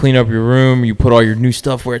clean up your room, you put all your new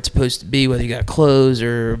stuff where it's supposed to be, whether you got clothes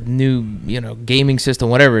or new, gaming system,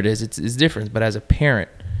 whatever it is. It's different. But as a parent,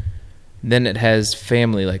 then it has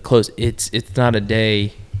family like close. It's not a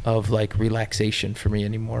day of like relaxation for me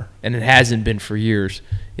anymore, and it hasn't been for years.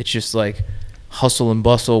 It's just like hustle and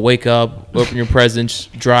bustle. Wake up, open your presents,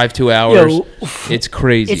 drive 2 hours. Yo, It's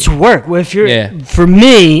crazy. It's work. Well, if you're, Yeah. For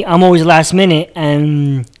me, I'm always last minute,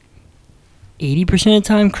 and 80% of the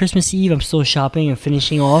time, Christmas Eve, I'm still shopping and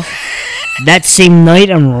finishing off. That same night,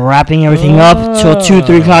 I'm wrapping everything up till 2,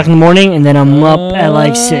 3 o'clock in the morning, and then I'm up at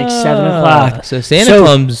like 6, 7 o'clock. So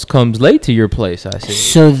Santa comes late to your place, I see.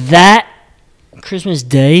 So that Christmas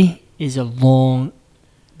day is a long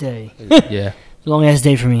day. Yeah. Long ass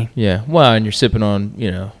day for me. Yeah. Well, and you're sipping on,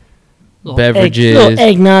 Little beverages. little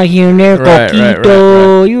eggnog here and there, Right,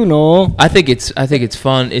 coquito, right. you know. I think it's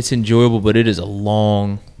fun. It's enjoyable, but it is a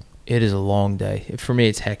long day. For me,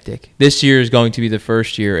 it's hectic. This year is going to be the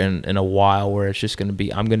first year in a while where it's just going to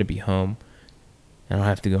be, I'm going to be home. I don't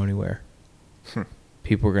have to go anywhere.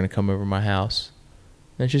 People are going to come over my house.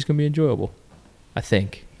 And it's just going to be enjoyable. I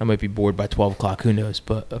think. I might be bored by 12 o'clock. Who knows?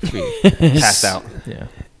 But Passed out. Yeah.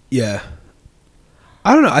 Yeah.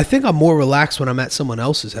 I don't know. I think I'm more relaxed when I'm at someone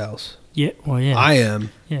else's house. Yeah, well, yeah. I am.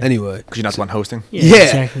 Yeah. Anyway. Because you're not the one hosting. Yeah.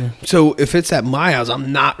 Exactly. So if it's at my house,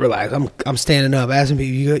 I'm not relaxed. I'm standing up, asking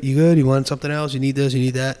people, "You good? You want something else? You need this? You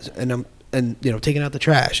need that?" And I'm taking out the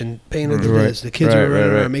trash and paying attention to this. The kids are running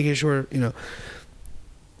around, making sure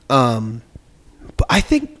But I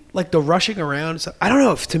think like the rushing around. Stuff. I don't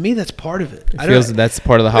know. If, to me, that's part of it. It feels that that's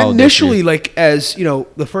part of the holiday. Initially, period. like as you know,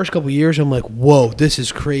 the first couple of years, I'm like, whoa, this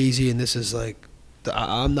is crazy, and this is like,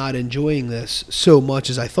 I'm not enjoying this so much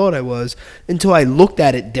as I thought I was until I looked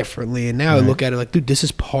at it differently, and now I look at it like, dude, this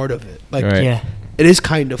is part of it. Like, Right. Yeah. it is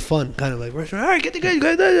kind of fun, kind of like, all right, get the gift.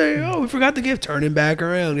 Oh, we forgot the gift. Turning back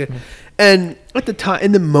around, and at the time,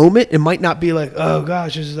 in the moment, it might not be like, oh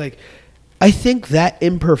gosh, this is like. I think that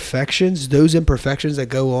those imperfections that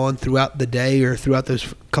go on throughout the day or throughout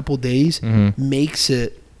those couple days, makes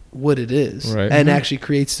it what it is, Right. and actually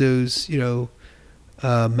creates those,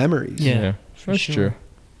 memories. Yeah. That's sure. true.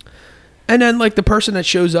 And then, like the person that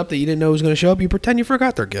shows up that you didn't know was going to show up, you pretend you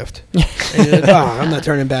forgot their gift. And you're like, oh, I'm not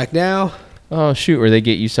turning back now. Oh shoot! Or they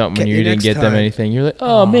get you something Get when you you didn't next get them time. anything. You're like,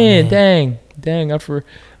 oh man, dang!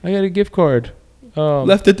 I got a gift card.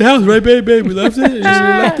 Left at the house, right, babe? We left it. You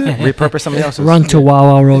left it. Repurpose somebody else's. Run to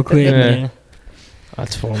Wawa real quick. Yeah. Yeah.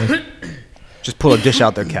 That's funny. Just pull a dish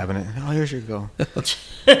out their cabinet. Oh, here's your go.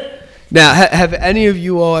 Now, have any of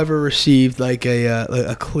you all ever received like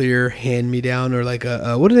a clear hand me down or like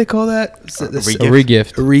a what do they call that? A A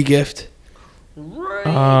regift. A regift.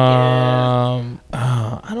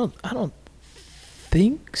 I don't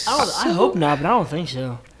think so. I hope not, but I don't think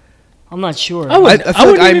so. I'm not sure. I I would- feel like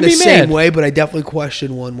wouldn't I'm even the be same mad. way, but I definitely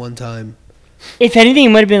questioned one time. If anything, it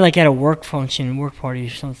might have been like at a work function, work party or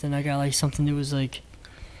something. I got like something that was like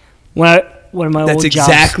one of my That's old jobs.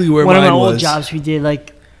 exactly where one of my mine old was. jobs we did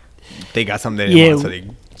like They got something they didn't Yeah. want, so they gave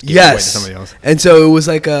it away to Yes. somebody else. And so it was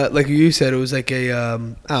like like you said, it was like they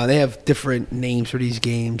have different names for these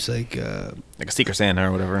games, like Like a Secret Santa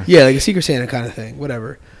or whatever. yeah, like a Secret Santa kind of thing,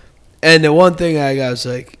 whatever. And the one thing I got was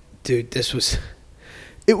like, dude,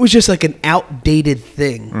 it was just like an outdated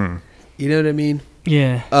thing. You know what I mean?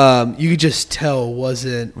 yeah. You could just tell was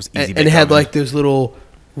easy and bake it had oven. like those little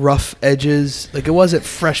rough edges. Like it wasn't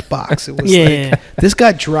fresh box. It was Yeah, like yeah. this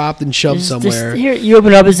got dropped and shoved This- somewhere. here, you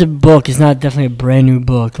open it up as a book. It's not definitely a brand new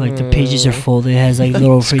book. Like the pages are folded. It has like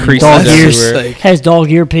little freaking creases dog ears. everywhere. Like, Has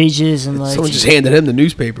dog ear pages and like someone just handed him the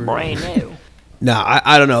newspaper. brand new. No,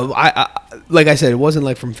 I don't know. I like I said, it wasn't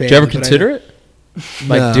like from family. Did you ever but I- consider it?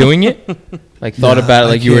 Like No. doing it? Like thought No, about it I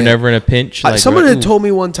like you were can't. never in a pinch? Like, Someone right, had told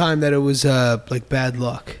me one time that it was like bad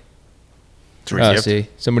luck. It's Oh, ridiculous. see,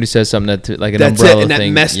 somebody says something like an That's it, umbrella and that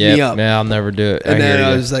thing. messed me Yep, up. Yeah, I'll never do it. And then hear I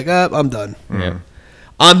ya. was like, I'm done. Yeah.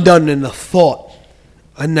 I'm done in the thought.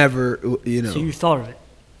 I never, you know. So you thought of it.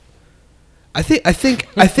 I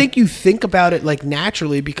think you think about it like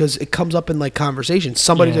naturally because it comes up in like conversation.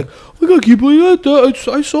 Somebody's Yeah. like, "Oh my God, can you believe that?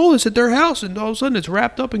 I saw this at their house, and all of a sudden it's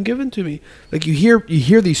wrapped up and given to me." Like you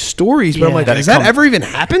hear these stories, but I'm Yeah. like, That has it that come- ever even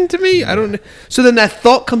happened to me? I don't. So then that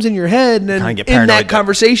thought comes in your head, and then Kinda get in paranoid that that-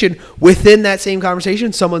 conversation, within that same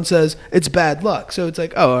conversation, someone says it's bad luck. So it's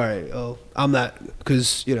like, oh, all right, oh, I'm not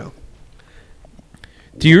because you know.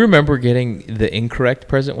 Do you remember getting the incorrect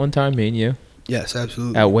present one time, me and you, Yes,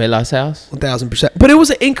 absolutely. at Wayla's house? 1000%. But it was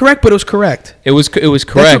incorrect, but it was correct. It was what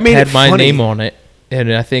correct. made Had it my funny. name on it,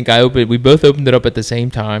 and I think we both opened it up at the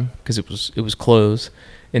same time because it was closed,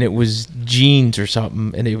 and it was jeans or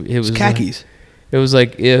something, and it was It's khakis. It was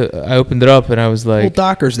like I opened it up and I was Little like,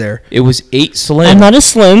 Dockers there. it was 8 slim. I'm not a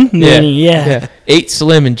slim. Manny, yeah. 8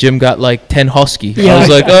 slim, and Jim got like 10 husky. Yeah. I was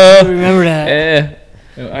like, I remember that.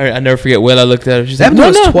 I never forget. Well, I looked at her. She's That like,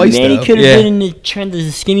 happened to us twice, Manny though. could have Yeah. been in the trend of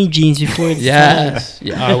the skinny jeans before its time. yes,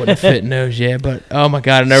 yeah, I would have fit in those, yeah. But oh my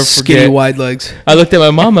god, I never Skinny, forget. wide legs. I looked at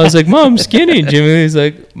my mom. I was like, "Mom, skinny." And Jimmy was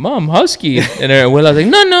like, "Mom, husky." And Will, I was like,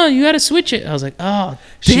 "No, you got to switch it." I was like, "Oh,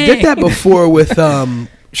 She dang." did that before with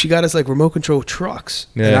she got us like remote control trucks,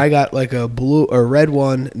 and Yeah. I got like a blue or red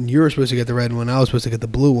one, and you were supposed to get the red one. I was supposed to get the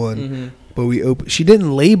blue one, but she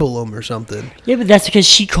didn't label them or something. Yeah, but that's because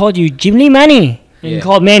she called you Jimmy Lee Manny. And you Yeah.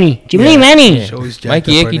 called Manny. Jimmy Lee Yeah. Manny. She always jacked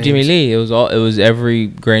Mikey, up our Icky, Jimmy names. Lee. It was every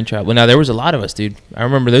grandchild. Well, now there was a lot of us, dude. I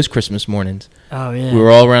remember those Christmas mornings. Oh, yeah. We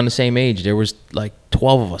were all around the same age. There was like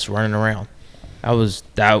 12 of us running around.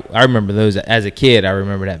 I remember those as a kid. I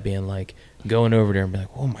remember that being like going over there and be like,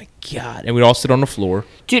 "Oh my god!" And we'd all sit on the floor.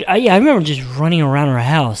 Dude, I remember just running around our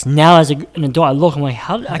house. Now, as an adult, I look, I'm like, I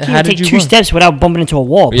can't How even did take you 2 run? steps without bumping into a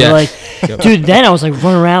wall. But, Yeah. like, Yep. dude, then I was, like,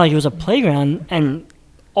 running around like it was a playground. And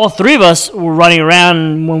all 3 of us were running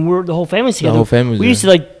around when the whole family's together. whole family was we used to,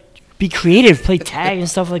 there. like, be creative, play tag and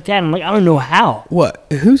stuff like that. And I'm like, I don't know how. What?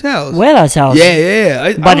 Whose house? Where's house?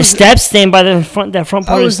 Yeah. By the steps, stand by that front I part of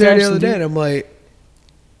the was there steps. the other and day, do- and I'm like,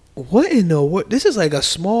 "What in the what? This is like a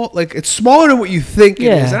small, like it's smaller than what you think it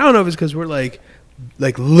Yeah. is." I don't know if it's because we're like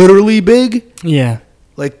literally big. Yeah.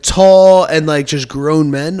 like tall and like just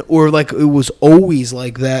grown men, or like it was always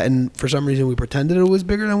like that, and for some reason we pretended it was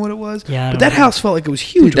bigger than what it was. Yeah, I but don't that know. house felt like it was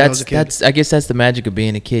huge Dude, when I was a kid. I guess that's the magic of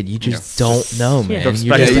being a kid. You just don't know, man. Yeah. You're Yeah, just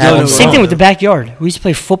you having don't know. Same fun. thing with the backyard. We used to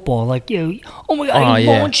play football. Like, oh my god, Oh, he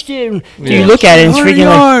yeah. launched it. And Yeah. You look at it, and it's Hard freaking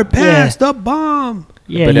yard, like pass the bomb.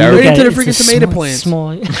 Yeah, But you right look at into it, the it's freaking a tomato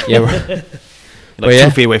small- plants. Small. Yeah, right. Like yeah.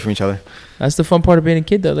 2 feet away from each other. That's the fun part of being a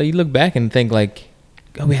kid, though. Like, you look back and think like,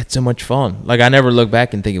 oh, we had so much fun. Like, I never look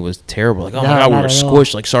back and think it was terrible. Like, oh No, my god, we not were at all.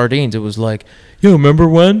 squished like sardines. It was like, yo, remember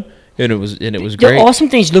when? And it was The great. awesome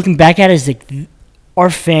things looking back at is like our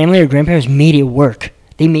family or grandparents made it work.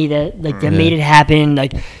 They made that they made it happen.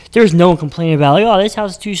 Like there was no one complaining about like, oh, this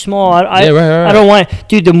house is too small. I Yeah, right. I don't want it.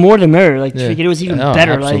 Dude, the more the merrier. Like Yeah. it was even Oh,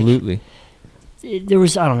 better. Absolutely. Like there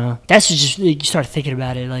was I don't know. That's just you start thinking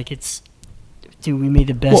about it. Like it's dude, we made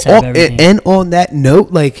the best Well, out of everything. and on that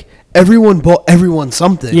note, like everyone bought everyone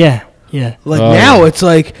something. yeah, yeah. Like Oh, now, yeah. it's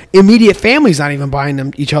like immediate families not even buying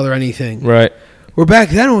them each other anything. Right. Where back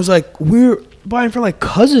then it was like we're buying for like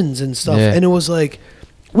cousins and stuff, Yeah. and it was like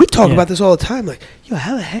we talk Yeah. about this all the time. Like, yo,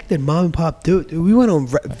 how the heck did mom and pop do it? Dude, we went on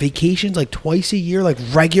vacations like twice a year, like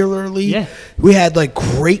regularly. Yeah. We had like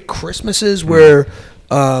great Christmases where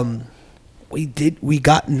we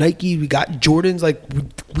got Nike, we got Jordans, like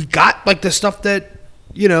we got like the stuff that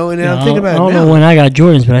and Yeah, I'm thinking about I it don't now. know when I got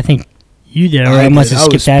Jordans, but I think you did. Or I must did.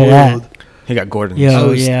 have was skipped out of that. spoiled. He got Gordon. Yeah. I Oh,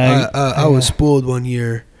 was, yeah, I was spoiled one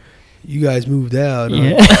year. You guys moved out.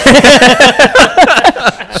 Yeah.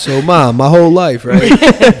 So, mom, my whole life, right?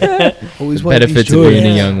 Always wanted these Benefits of being a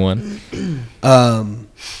Jordans. young one.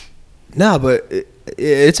 No, but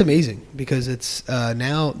it's amazing because it's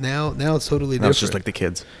now it's totally Now different. it's just like the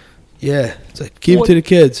kids. Yeah, it's like keep Well, it to the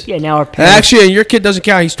kids. Yeah, now our And parents. actually, your kid doesn't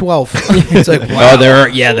count. He's 12. It's like wow. Oh, there are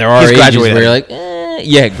He's ages graduated. where you're like,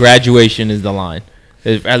 yeah, graduation is the line.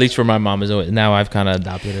 At least for my mom is always. Now I've kind of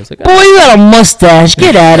adopted it. It's like, Boy, you got a mustache.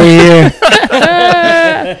 Get out of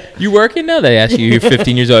here. you working? No, they ask you. You're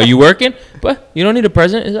 15 years old. Are you working? But you don't need a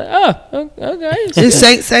present. It's like, oh, okay.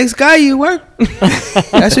 It's thanks, guy. You work.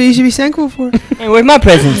 That's what you should be thankful for. Hey, where's my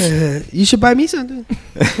presents? You should buy me something.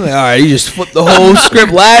 Like, all right, you just flipped the whole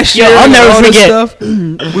script last Yo, year. I'll and never all this forget.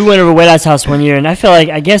 Stuff. We went over Wet House one year, and I feel like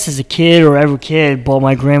I guess as a kid or every kid bought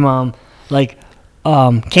my grandma like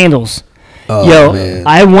candles. Oh, Yo, man.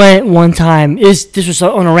 I went one time. This was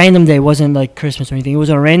on a random day. It wasn't like Christmas or anything. It was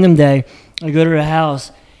on a random day. I go to her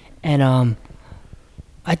house, and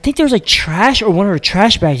I think there was like trash or one of her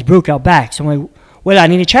trash bags broke out back. So I'm like, well, I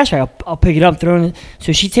need a trash bag. I'll pick it up, throw it in.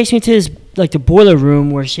 So she takes me to this like the boiler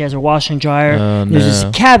room where she has her washer and dryer. Oh, There's no.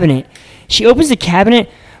 this cabinet. She opens the cabinet.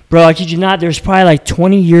 Bro, I kid you not, there's probably like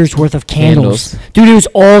 20 years worth of candles. Dude, it was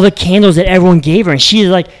all the candles that everyone gave her. And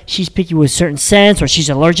she's picky with certain scents or she's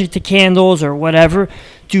allergic to candles or whatever.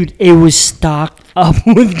 Dude, it was stocked up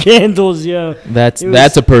with candles, yo. That's It was-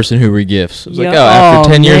 that's a person who regifts. It's like, Yeah, oh, after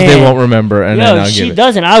oh, 10 years they man. won't remember, and then Yo, I'll she give it.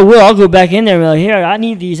 doesn't. I will. I'll go back in there and be like, here, I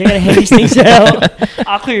need these. I got to hand these things out.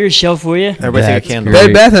 I'll clear your shelf for you. Everybody take That's a candle.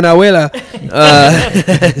 great. Bed Bath and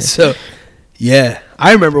Abuela. So, yeah,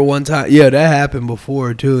 I remember one time. Yeah, that happened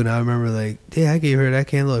before too, and I remember like, yeah, I gave her that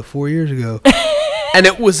candle like 4 years ago, and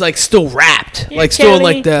it was like still wrapped, Yeah, like still in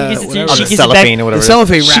Kelly. like the He gives it to- whatever. Oh, she the gives it cellophane back- or The whatever.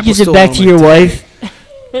 cellophane She wrap. gives was it still back on, to like, your the- wife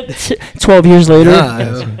 12 years later.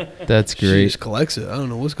 Nah, That's she great. just collects it. I don't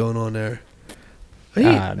know what's going on there. those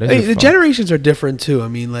are The fun. generations are different too. I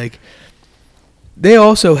mean, like they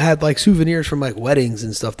also had like souvenirs from like weddings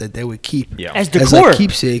and stuff that they would keep Yeah. As as decor. like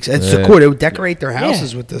keepsakes. As Yeah. decor, they would decorate their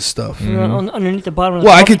houses with this stuff. Underneath the bottom of the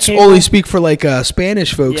Well, I coffee could table. only speak for like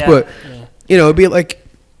Spanish folks, Yeah, but yeah. it'd be like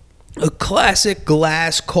a classic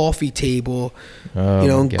glass coffee table, Oh and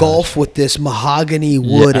my gosh. golf with this mahogany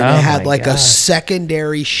wood, Yeah, and oh it had my like a gosh.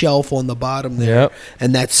 secondary shelf on the bottom there, Yep.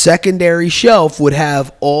 and that secondary shelf would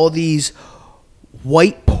have all these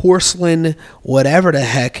white porcelain, whatever the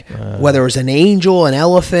heck, whether it was an angel, an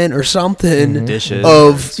elephant, or something Dishes,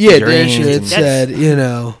 of figurines, dishes. It and- said,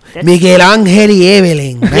 that's- Miguel Angel y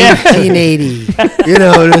Evelyn, 1980. And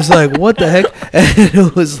it was like, what the heck? And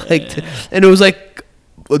it was like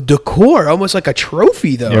a decor, almost like a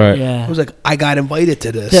trophy though. Right. Yeah. I was like, I got invited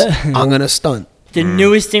to this. The- I'm gonna stunt. The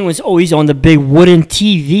newest thing was always on the big wooden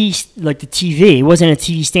TV, like the TV. It wasn't a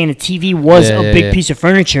TV stand. The TV was Yeah, a yeah, big yeah. piece of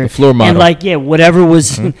furniture. The floor model. And like, yeah, whatever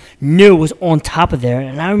was new was on top of there.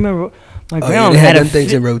 And I remember my Oh, yeah, grandma they had had them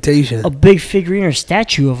things in rotation. a big figurine or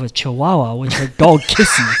statue of a Chihuahua, which her dog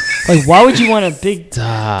Kissy. Like, why would you want a big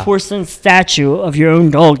Stop. porcelain statue of your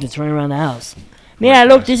own dog that's running around the house? Yeah,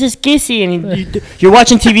 look, this is Kissy, and you're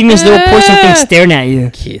watching TV, and this little porcelain thing staring at you.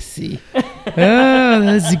 Kissy. Oh,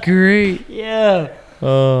 that's great. Yeah,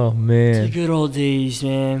 Oh the man, good old days,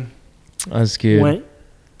 man. that's good.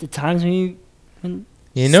 the times when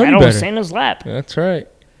You know sat you on better. Santa's lap. That's right.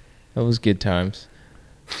 That was good times.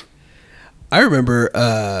 I remember.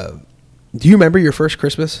 Do you remember your first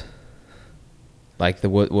Christmas? Like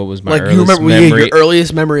what was my Like earliest you remember memory? your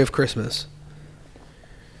earliest memory of Christmas?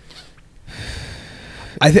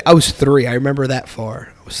 I think I was 3. I remember that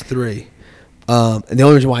far. I was 3. And the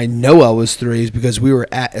only reason why I know I was 3 is because we were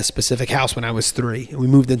at a specific house when I was 3. And we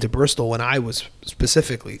moved into Bristol when I was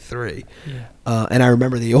specifically 3. Yeah. And I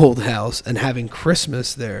remember the old house and having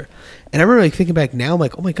Christmas there. And I remember like thinking back now, I'm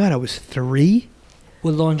like, oh my God, I was 3?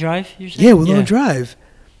 Woodlawn Drive, you're saying? Yeah, Woodlawn Drive.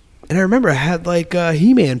 And I remember I had like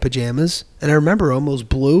He-Man pajamas. And I remember them, those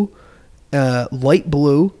blue, light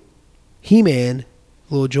blue He-Man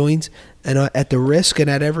little joints. And at the wrist and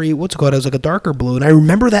at every, what's it called? It was like a darker blue. And I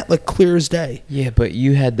remember that like clear as day. Yeah, but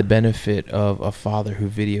you had the benefit of a father who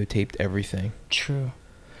videotaped everything. True.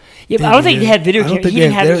 Yeah, but I don't think they had video I don't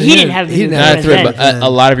cameras. think He didn't have video That's cameras right, then. but a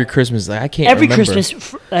lot of your Christmas, like, I can't Every remember.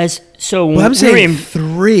 Christmas, so when Well, I'm we were saying in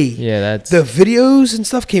 3. Yeah, that's The videos and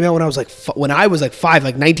stuff came out when I was like 5,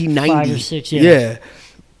 like 1990. 5 or 6, yeah. Yeah.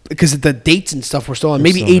 Because the dates and stuff were still on. They're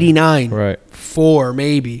Maybe still on. 89. right. 4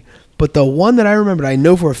 maybe. But the one that I remembered, I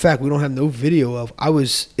know for a fact we don't have no video of. It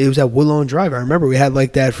was at Woodlawn Drive. I remember we had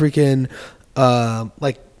like that freaking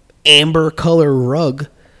like amber color rug,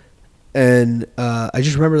 and I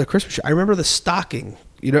just remember the Christmas tree. I remember the stocking.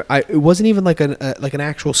 You know, it wasn't even like an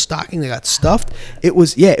actual stocking that got stuffed. It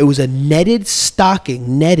was a netted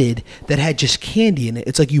stocking, that had just candy in it.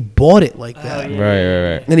 It's like you bought it like that, yeah.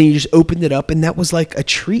 Right. and then you just opened it up, and that was like a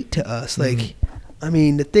treat to us. Like, I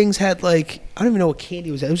mean, the things had like, I don't even know what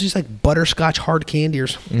candy was. It was just like butterscotch hard candy or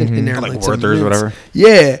something in there, Like some Werther's or mints. whatever.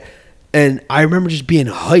 Yeah, and I remember just being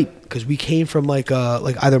hyped because we came from like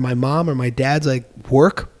either my mom or my dad's like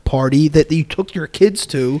work party that you took your kids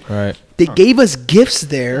to. Right. They gave us gifts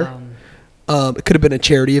there. It could have been a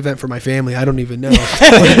charity event for my family. I don't even know.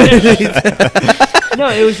 No,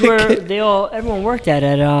 it was where everyone worked at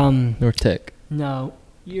North Tech. no,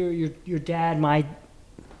 your dad, my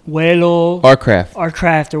abuelo, Our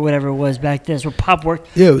craft. or whatever it was back then. So Pop worked.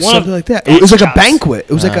 Yeah, it was one of something like that. Dad's It was like a jobs. banquet.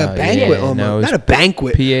 It was like a Oh, banquet yeah. almost. No, it was Not a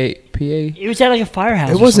banquet. PA. It was at like a firehouse.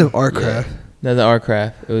 It or wasn't something. our craft. No, the Our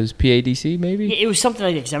Craft. It was PADC maybe. Yeah, it was something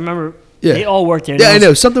like that. 'Cause I remember Yeah. they all worked there. Yeah, I That was-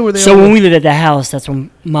 know. Something where they So all when we lived at the house, that's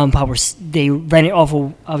when Mom and Pop they ran it off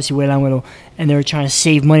of obviously Wayland Widow, and they were trying to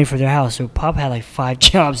save money for their house. So Pop had like 5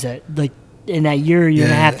 jobs that like in that year and a Yeah.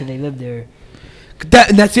 half that they lived there.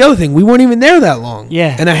 And that's the other thing. We weren't even there that long.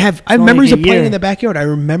 Yeah. And I have only memories like of a playing year. in the backyard. I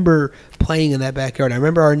remember playing in that backyard. I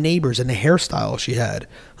remember our neighbors and the hairstyle she had.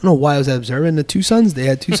 I don't know why I was observing the 2 sons. They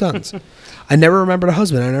had 2 sons. I never remember the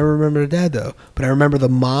husband. I never remember the dad though. But I remember the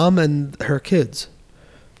mom and her kids.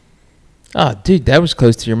 Oh, dude, that was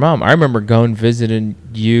close to your mom. I remember going visiting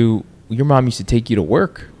you. Your mom used to take you to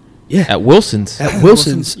work Yeah. at Wilson's. At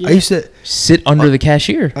Wilson's. Yeah. I used to Sit under the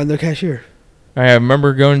cashier. on their cashier. I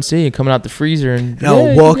remember going and seeing you coming out the freezer and And I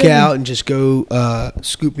would "Yeah, walk yeah." out and just go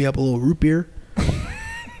scoop me up a little root beer.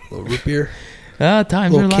 Ah,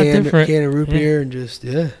 times are a Little lot different. can of root Yeah. beer and just,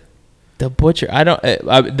 yeah. The butcher. I don't. It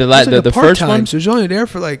was like the a first part-time, one. so it was only there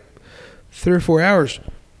for like 3 or 4 hours.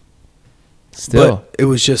 Still. But it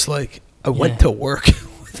was just like I went Yeah. to work.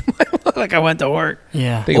 Like I went to work.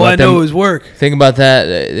 Yeah. Think All I about know them- is work. Think about that.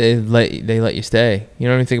 They let you stay. You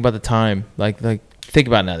don't even think about the time. Like think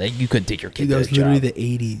about it now that you couldn't take your kid. That to was a literally job. the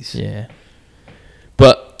 80s. Yeah.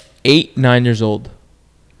 But 8, 9 years old.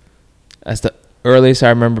 That's the earliest I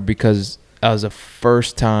remember because that was the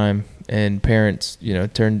first time, and parents,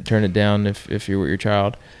 turn it down if you're with your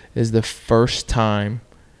child, is the first time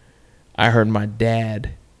I heard my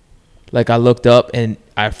dad. Like I looked up and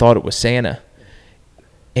I thought it was Santa.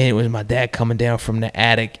 And it was my dad coming down from the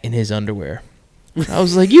attic in his underwear. I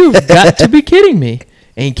was like, you've got to be kidding me.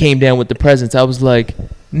 And he came down with the presents. I was like,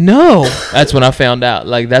 no. That's when I found out.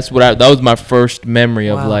 Like, that was my first memory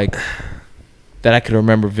of, Wow. like, that I could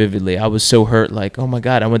remember vividly. I was so hurt. Like, oh, my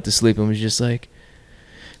God. I went to sleep and was just like,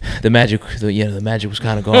 the magic was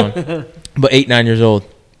kind of gone. But 8, 9 years old.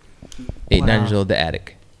 8, 9 Wow. years old, the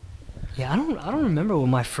attic. Yeah, I don't remember what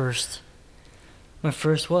my first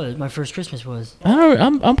Christmas was.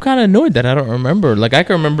 I'm kind of annoyed that I don't remember. Like, I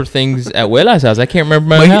can remember things at Wayla's house. I can't remember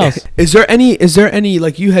my Like, house. Is there any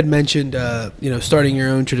like you had mentioned starting your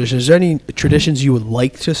own traditions? Is there any traditions you would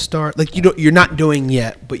like to start? Like you're not doing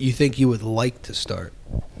yet, but you think you would like to start?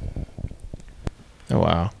 Oh,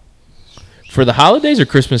 wow. For the holidays or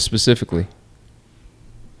Christmas specifically?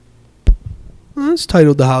 Well, it's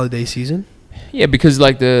titled the holiday season. Yeah, because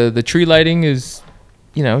like the tree lighting is,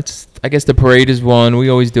 it's, I guess the parade is one. We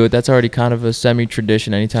always do it. That's already kind of a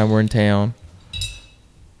semi-tradition anytime we're in town.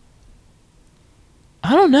 I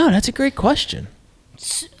I don't know. That's a great question.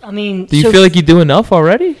 I mean, Do you feel like you do enough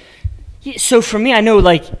already? Yeah, so for me, I know,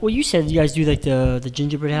 like, well, you said you guys do, like, the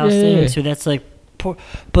gingerbread house thing, Yeah. so that's, like, but,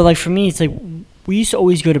 like, for me, it's, like, we used to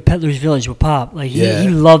always go to Peddler's Village with Pop. Like, he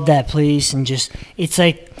loved that place, and just, it's,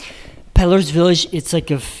 like, Peddler's Village, it's,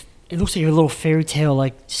 like, it looks like a little fairy tale,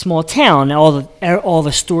 like, small town. All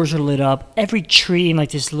the stores are lit up. Every tree in,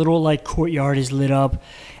 like, this little, like, courtyard is lit up,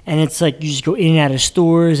 and it's, like, you just go in and out of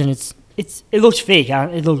stores, and it looks fake.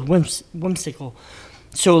 It looks whimsical.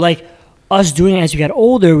 So, like, us doing it as we got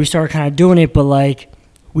older, we started kind of doing it, but like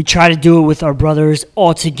we try to do it with our brothers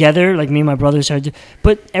all together. Like me and my brothers started,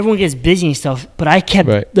 but everyone gets busy and stuff. But I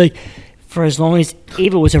kept like for as long as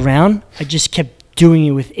Ava was around, I just kept doing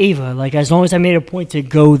it with Ava. Like as long as I made a point to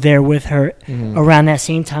go there with her around that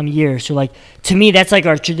same time of year. So like to me, that's like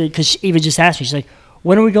our tradition. Because Ava just asked me, she's like,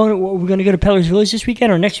 "When are we going? Are we going to go to Peddler's Village this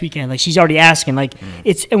weekend or next weekend?" Like she's already asking. Like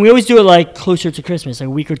and we always do it like closer to Christmas, like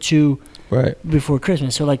a week or two before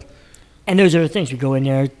Christmas. So like. And those are the things. We go in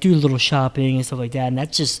there, do a little shopping and stuff like that. And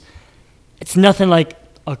that's just, it's nothing like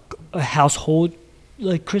a household,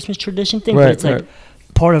 like, Christmas tradition thing. But it's, like,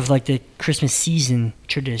 part of, like, the Christmas season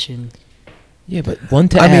tradition. Yeah, but one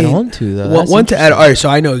to add on to, though. One to add. All right, so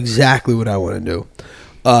I know exactly what I want to do.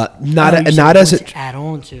 Not as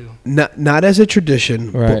a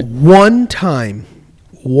tradition, but one time,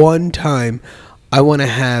 I want to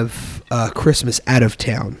have Christmas out of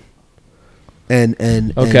town. And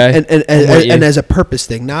as a purpose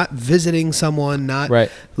thing, not visiting someone, not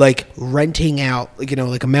like renting out, like,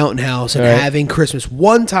 like a mountain house and having Christmas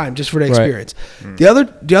one time just for the experience.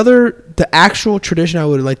 The actual tradition I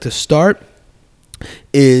would like to start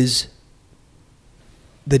is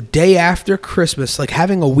the day after Christmas, like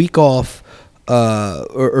having a week off.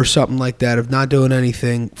 Or something like that, of not doing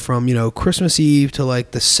anything from Christmas Eve to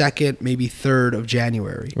like the 2nd, maybe 3rd of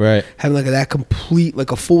January. Right. Having like that complete,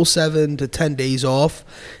 like a full 7 to 10 days off,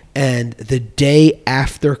 and the day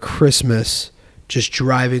after Christmas, just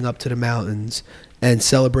driving up to the mountains and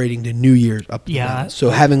celebrating the New Year up the mountains.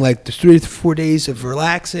 So having like the 3 to 4 days of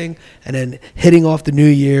relaxing, and then hitting off the New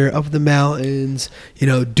Year up the mountains,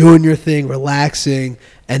 doing your thing, relaxing.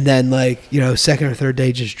 And then, like, 2nd or 3rd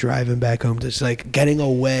day, just driving back home, just like getting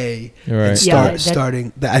away and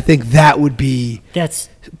starting. I think that would be.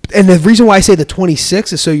 And the reason why I say the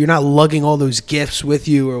 26th is so you're not lugging all those gifts with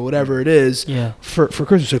you or whatever it is for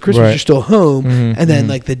Christmas. So Christmas, you're still home, and then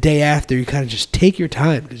like the day after, you kind of just take your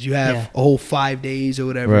time because you have a whole 5 days or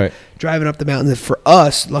whatever driving up the mountains. And for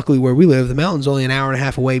us, luckily where we live, the mountain's only an hour and a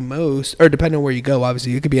half away most, or depending on where you go.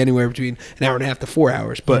 Obviously, it could be anywhere between an hour and a half to 4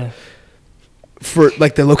 hours, but. Yeah. For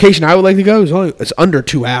like the location I would like to go it's under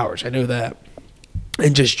 2 hours. I know that,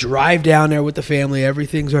 and just drive down there with the family.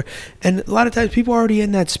 Everything's and a lot of times people are already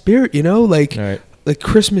in that spirit, like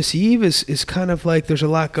Christmas Eve is kind of like there's a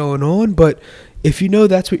lot going on, but if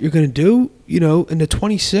that's what you're gonna do, in the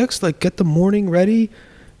 26th, like get the morning ready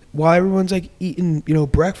while everyone's like eating,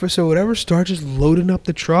 breakfast or whatever. Start just loading up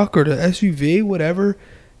the truck or the SUV, whatever.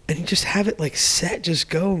 And you just have it like set, just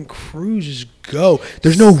go and cruise, just go.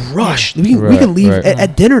 There's no rush. We can leave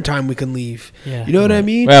at dinner time. We can leave. Yeah. You know what I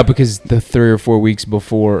mean? Well, because the 3 or 4 weeks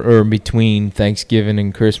before or between Thanksgiving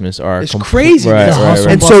and Christmas are crazy.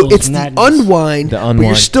 And so it's the unwind, but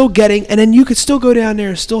you're still getting, and then you could still go down there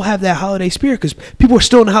and still have that holiday spirit because people are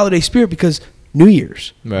still in the holiday spirit because New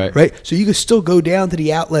Year's, right? So you can still go down to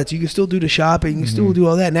the outlets. You can still do the shopping. You can still do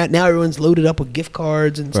all that. Now everyone's loaded up with gift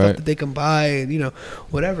cards and stuff that they can buy and,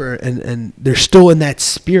 whatever. And they're still in that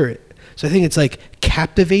spirit. So I think it's like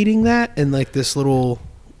captivating that and like this little,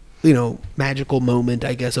 magical moment,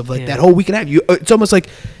 I guess, of like that whole week and a half. It's almost like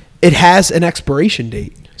it has an expiration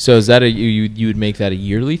date. So is that you would make that a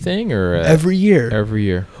yearly thing or every year? Every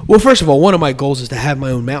year. Well, first of all, one of my goals is to have my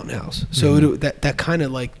own mountain house. So that kind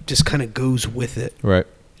of like just kind of goes with it. Right.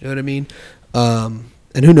 You know what I mean?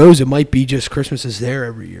 And who knows? It might be just Christmas is there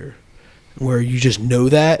every year, where you just know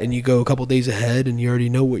that and you go a couple days ahead and you already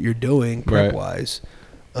know what you're doing prep wise.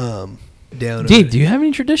 Dave, do you have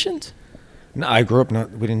any traditions? No, I grew up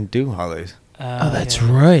we didn't do holidays. That's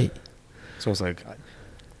right. So it's like.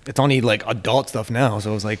 It's only like adult stuff now, so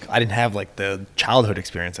it was like I didn't have like the childhood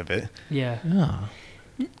experience of it. Yeah.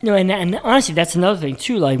 No, and honestly, that's another thing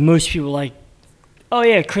too. Like most people, like, oh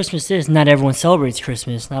yeah, Christmas is. Not everyone celebrates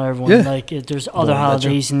Christmas. Not everyone there's other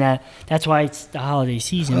holidays, and that's why it's the holiday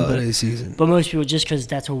season. But most people, just because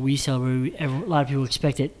that's what we celebrate, a lot of people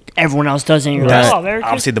expect it. Everyone else doesn't. You're like, oh, Merry Christmas.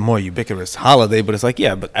 Obviously, the more ubiquitous holiday, but it's like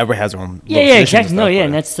but everyone has their own. Yeah, exactly. No,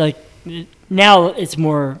 and that's like now it's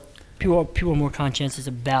more. People are more conscientious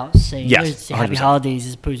about saying happy holidays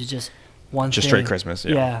as opposed to just one just thing. Straight Christmas.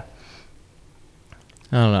 Yeah.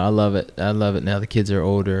 I don't know. I love it. I love it. Now the kids are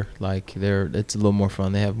older. Like it's a little more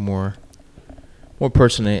fun. They have more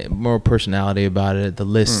personality about it. The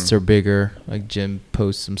lists are bigger. Like Jim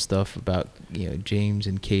posts some stuff about James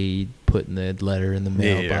and Cade putting the letter in the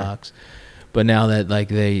mailbox. But now that like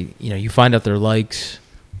they you find out their likes.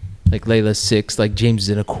 Like Layla's 6. Like James is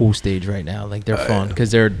in a cool stage right now. Like they're fun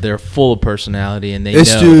because they're full of personality and they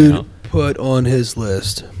this know. Dude put on his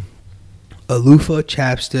list a loofah,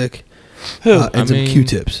 chapstick, and some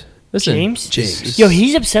Q-tips. Listen, James. Yo,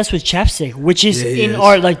 he's obsessed with chapstick, which is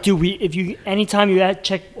our like. Dude, anytime you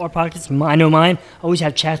check our pockets, I know mine. I always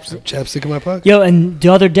have chapstick. Chapstick in my pocket. Yo, and the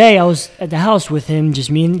other day I was at the house with him, just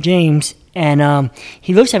me and James, and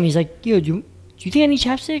he looks at me. He's like, "Yo, do you think I need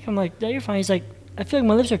chapstick?" I'm like, "No, you're fine." He's like, "I feel like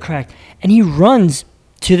my lips are cracked," and he runs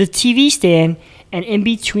to the TV stand, and in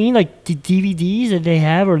between like the DVDs that they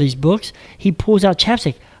have or these books, he pulls out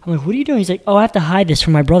chapstick. I'm like, what are you doing? He's like, oh, I have to hide this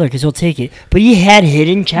from my brother because he'll take it. But he had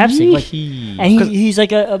hidden chapstick, and he's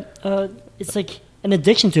like it's like an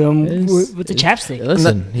addiction to him with the chapstick.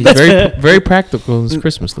 Listen, he's very practical in his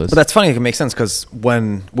Christmas list. But that's funny. It can make sense because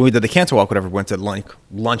when we did the cancer walk, whatever, we went to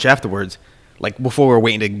lunch afterwards. Like before we were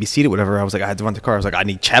waiting to be seated, whatever. I was like, I had to run to the car. I was like, I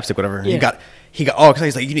need chapstick, whatever. And he got all excited.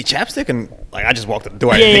 He's like, you need chapstick? And like, I just walked up the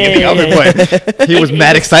door. I didn't think anything of it, but he was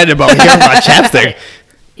mad excited about hearing about chapstick.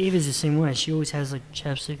 Ava's the same way. She always has like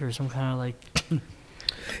chapstick or some kind of like.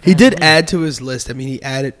 He did add to his list. I mean, he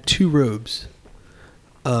added 2 robes.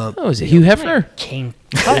 Is it Hugh Hefner? King.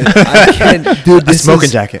 I can't, dude. A smoking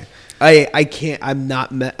jacket. I can't. I'm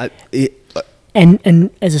not. And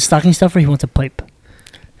as a stocking stuffer, he wants a pipe.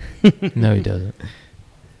 No, he doesn't.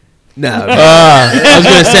 No. I was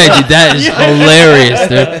gonna say, dude, that is hilarious,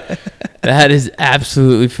 dude. That is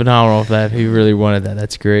absolutely phenomenal. If he really wanted that,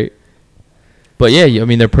 that's great. But yeah, I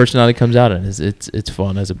mean, their personality comes out, and it's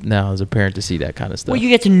fun as a parent to see that kind of stuff. Well, you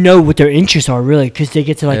get to know what their interests are really, because they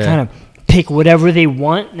get to like kind of pick whatever they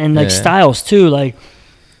want, and like styles too. Like,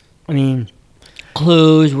 I mean,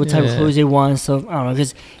 clothes, what type of clothes they want. So I don't know,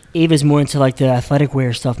 because Ava's more into like the athletic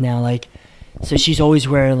wear stuff now. Like, so she's always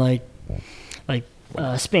wearing like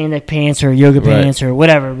spandex pants or yoga pants or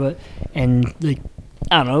whatever. But and like,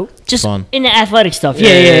 I don't know, just fun. In the athletic stuff. Yeah.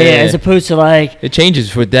 As opposed to like... It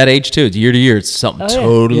changes with that age, too. It's year to year. It's something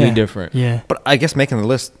totally different. Yeah. But I guess making the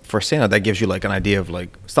list for Santa, that gives you like an idea of like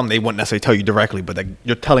something they wouldn't necessarily tell you directly, but like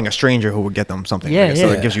you're telling a stranger who would get them something. So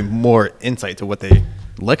it gives you more insight to what they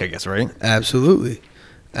like, I guess, right? Absolutely.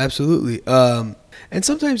 And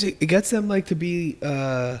sometimes it gets them like to be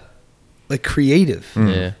like creative.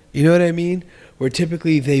 Yeah. You know what I mean? Where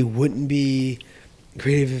typically they wouldn't be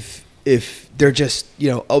creative if they're just,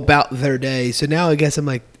 about their day. So now I guess I'm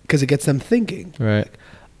like, because it gets them thinking. Right. Like,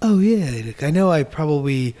 oh, yeah, I know I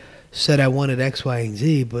probably said I wanted X, Y, and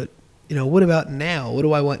Z, but, what about now? What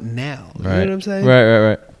do I want now? You know what I'm saying?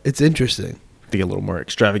 Right. It's interesting. To get a little more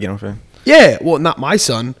extravagant with it. Yeah, well, not my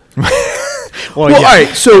son. Well, all right,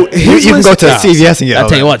 so you can go to CVS and get I'll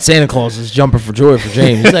tell you what, Santa Claus is jumping for joy for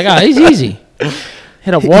James. He's like, he's easy.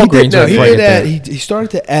 Hit up Walgreens. He started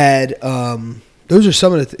to add... those are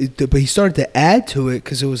some of the, but he started to add to it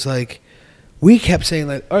because it was like we kept saying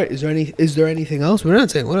like, all right, is there anything else? We're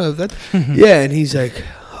not saying what that. Yeah, and he's like,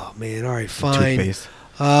 oh man, all right, fine. Toothpaste.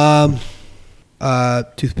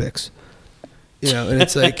 Toothpicks. And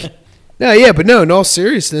it's like, but in all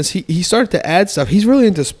seriousness, he started to add stuff. He's really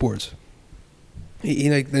into sports. He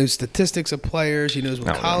knows statistics of players. He knows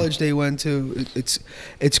what college they went to.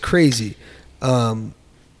 It's crazy.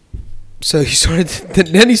 So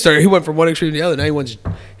he went from one extreme to the other. Now he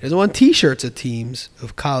doesn't want T-shirts of teams,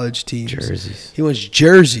 of college teams. Jerseys. He wants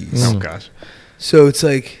jerseys. Oh, gosh. So it's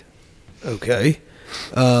like, okay.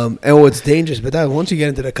 And what's dangerous, but that once you get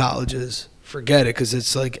into the colleges, forget it because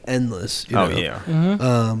it's like endless. Yeah.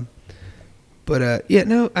 Mm-hmm.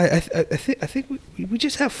 I think we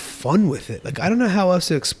just have fun with it. Like I don't know how else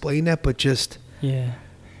to explain that, but just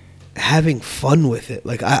having fun with it.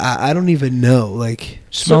 Like I don't even know. Like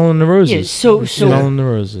smelling the roses. Yeah, so smelling the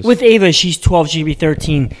roses. With Ava, she's 12, she'll be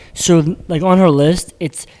 13. So like on her list,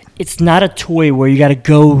 it's not a toy where you got to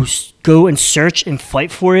go and search and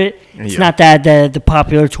fight for it. It's not that the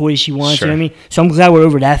popular toy she wants. Sure. You know what I mean? So I'm glad we're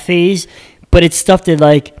over that phase. But it's stuff that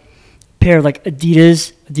like pair of like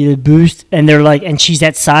Adidas Boost, and they're like, and she's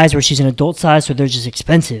that size where she's an adult size, so they're just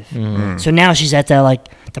expensive. Mm-hmm. So now she's at that like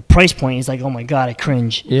the price point is like, oh my god, I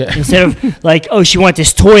cringe. Yeah. Instead of like, oh, she wants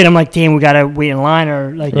this toy, and I'm like, damn, we gotta wait in line,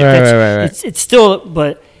 or like, right. It's still,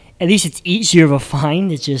 but at least it's easier of a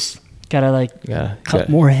find. It's just gotta like cut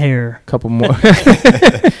more hair, couple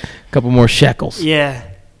more shekels. Yeah.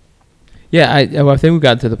 Yeah, I think we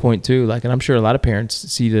got to the point too. Like, and I'm sure a lot of parents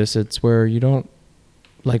see this. It's where you don't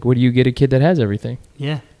like, what do you get a kid that has everything?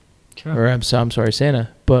 Yeah. True. Or I'm sorry, Santa,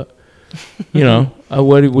 but you know,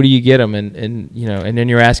 what do you get them? And you know, and then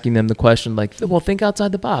you're asking them the question like, well, think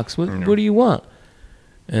outside the box. What do you want?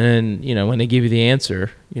 And then, you know, when they give you the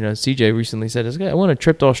answer, you know, CJ recently said, I want a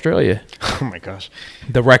trip to Australia. Oh my gosh.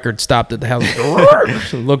 The record stopped at the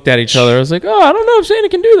house. Looked at each other. I was like, oh, I don't know if Santa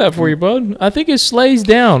can do that for you, bud. I think his sleigh's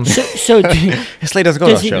down. So His sleigh doesn't go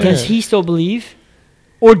to Australia. Does he still believe?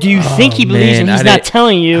 Or do you think he believes man, and he's not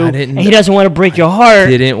telling you and he I doesn't want to break your heart?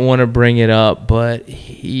 didn't want to bring it up, but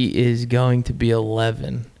he is going to be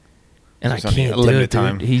 11. And There's I only can't a do limited it, dude.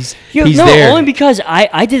 time. He's No, there. only because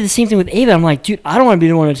I did the same thing with Ava. I'm like, dude, I don't want to be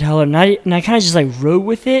the one to tell her. And I kind of just like rode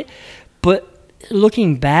with it. But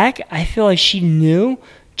looking back, I feel like she knew,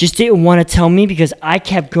 just didn't want to tell me because I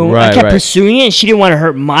kept going. I kept pursuing it, and she didn't want to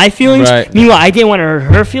hurt my feelings. Right. Meanwhile, I didn't want to hurt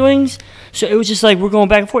her feelings. So it was just like we're going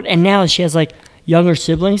back and forth. And now she has like younger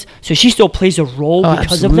siblings, so she still plays a role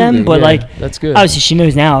because of them. But like, that's good. Obviously, she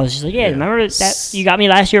knows now. She's like, yeah, remember that you got me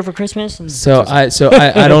last year for Christmas? And So I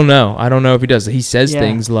don't know. I don't know if he does. He says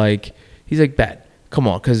things like, he's like, "Bat, come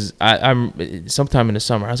on," because I'm sometime in the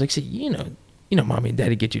summer. I was like, "See, you know, mommy and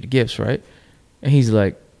daddy get you the gifts, right?" And he's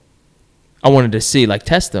like, I wanted to see, like,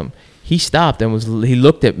 test him. He stopped and he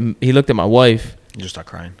looked at my wife. You just start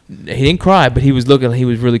crying. He didn't cry, but he was looking. He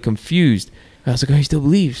was really confused. I was like, "Oh, he still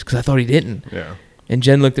believes," because I thought he didn't. Yeah. And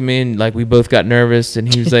Jen looked at me and like we both got nervous, and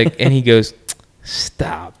he was like, and he goes,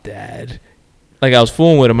 "Stop, Dad." Like I was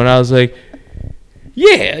fooling with him, and I was like,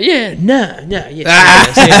 "Yeah, yeah." So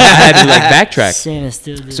I had to like backtrack. Santa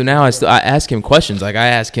still did. So now I ask him questions. Like I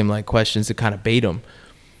ask him like questions to kind of bait him,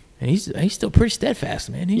 and he's still pretty steadfast,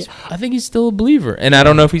 man. I think he's still a believer, and I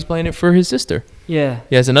don't know if he's playing it for his sister. Yeah.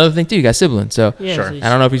 Yeah, it's another thing too. You got siblings, so Yeah, Sure. so I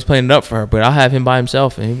don't know if he's playing it up for her, but I'll have him by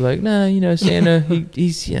himself, and he'll be like, "Nah, you know, Santa,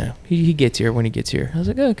 he's you know, he gets here when he gets here." I was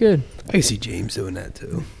like, "Oh, good." I can see James doing that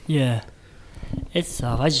too. Yeah. It's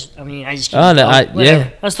tough. I just keep Oh, no,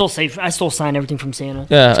 whatever. I still sign everything from Santa.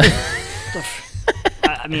 Yeah,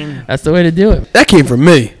 I mean, that's the way to do it. That came from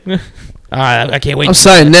me. I can't wait. I'm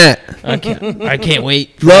signing that. I can't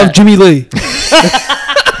wait. for Love that. Jimmy Lee.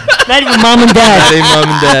 not even mom and dad. Hey, mom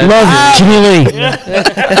and dad. Love Jimmy Lee.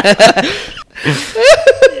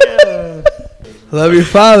 Love your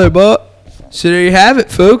father, but so there you have it,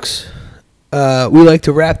 folks. We like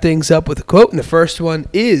to wrap things up with a quote, and the first one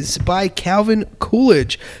is by Calvin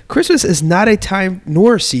Coolidge. Christmas is not a time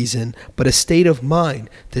nor a season, but a state of mind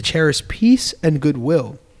to cherish peace and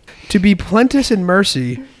goodwill. To be plenteous in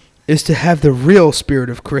mercy is to have the real spirit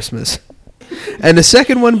of Christmas. And the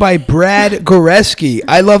second one by Brad Goreski.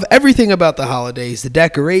 I love everything about the holidays, the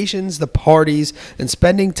decorations, the parties, and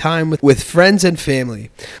spending time with friends and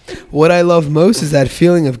family. What I love most is that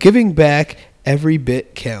feeling of giving back. Every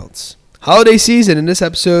bit counts. Holiday season. In this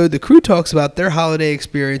episode, the crew talks about their holiday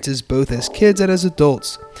experiences both as kids and as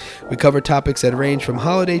adults. We cover topics that range from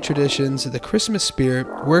holiday traditions, the Christmas spirit,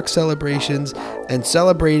 work celebrations, and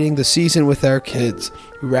celebrating the season with our kids.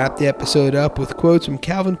 We wrap the episode up with quotes from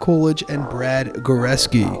Calvin Coolidge and Brad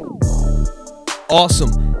Goreski.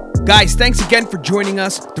 Awesome. Guys, thanks again for joining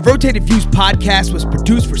us. The Rotated Views podcast was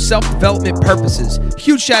produced for self-development purposes.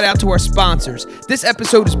 Huge shout out to our sponsors. This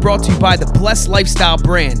episode is brought to you by the Blessed Lifestyle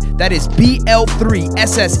brand. That is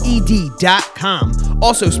BL3SSED.com.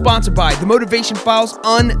 Also sponsored by The Motivation Files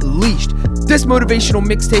Unleashed. This motivational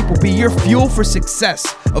mixtape will be your fuel for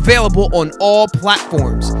success. Available on all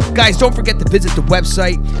platforms. Guys, don't forget to visit the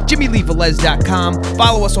website, JimmyLeeVelez.com.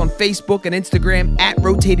 Follow us on Facebook and Instagram at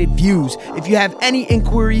Rotated Views. If you have any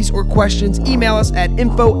inquiries or questions, email us at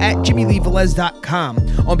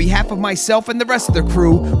info@JimmyLeeVelez.com. On behalf of myself and the rest of the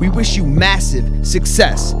crew, we wish you massive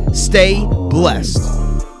success. Stay blessed.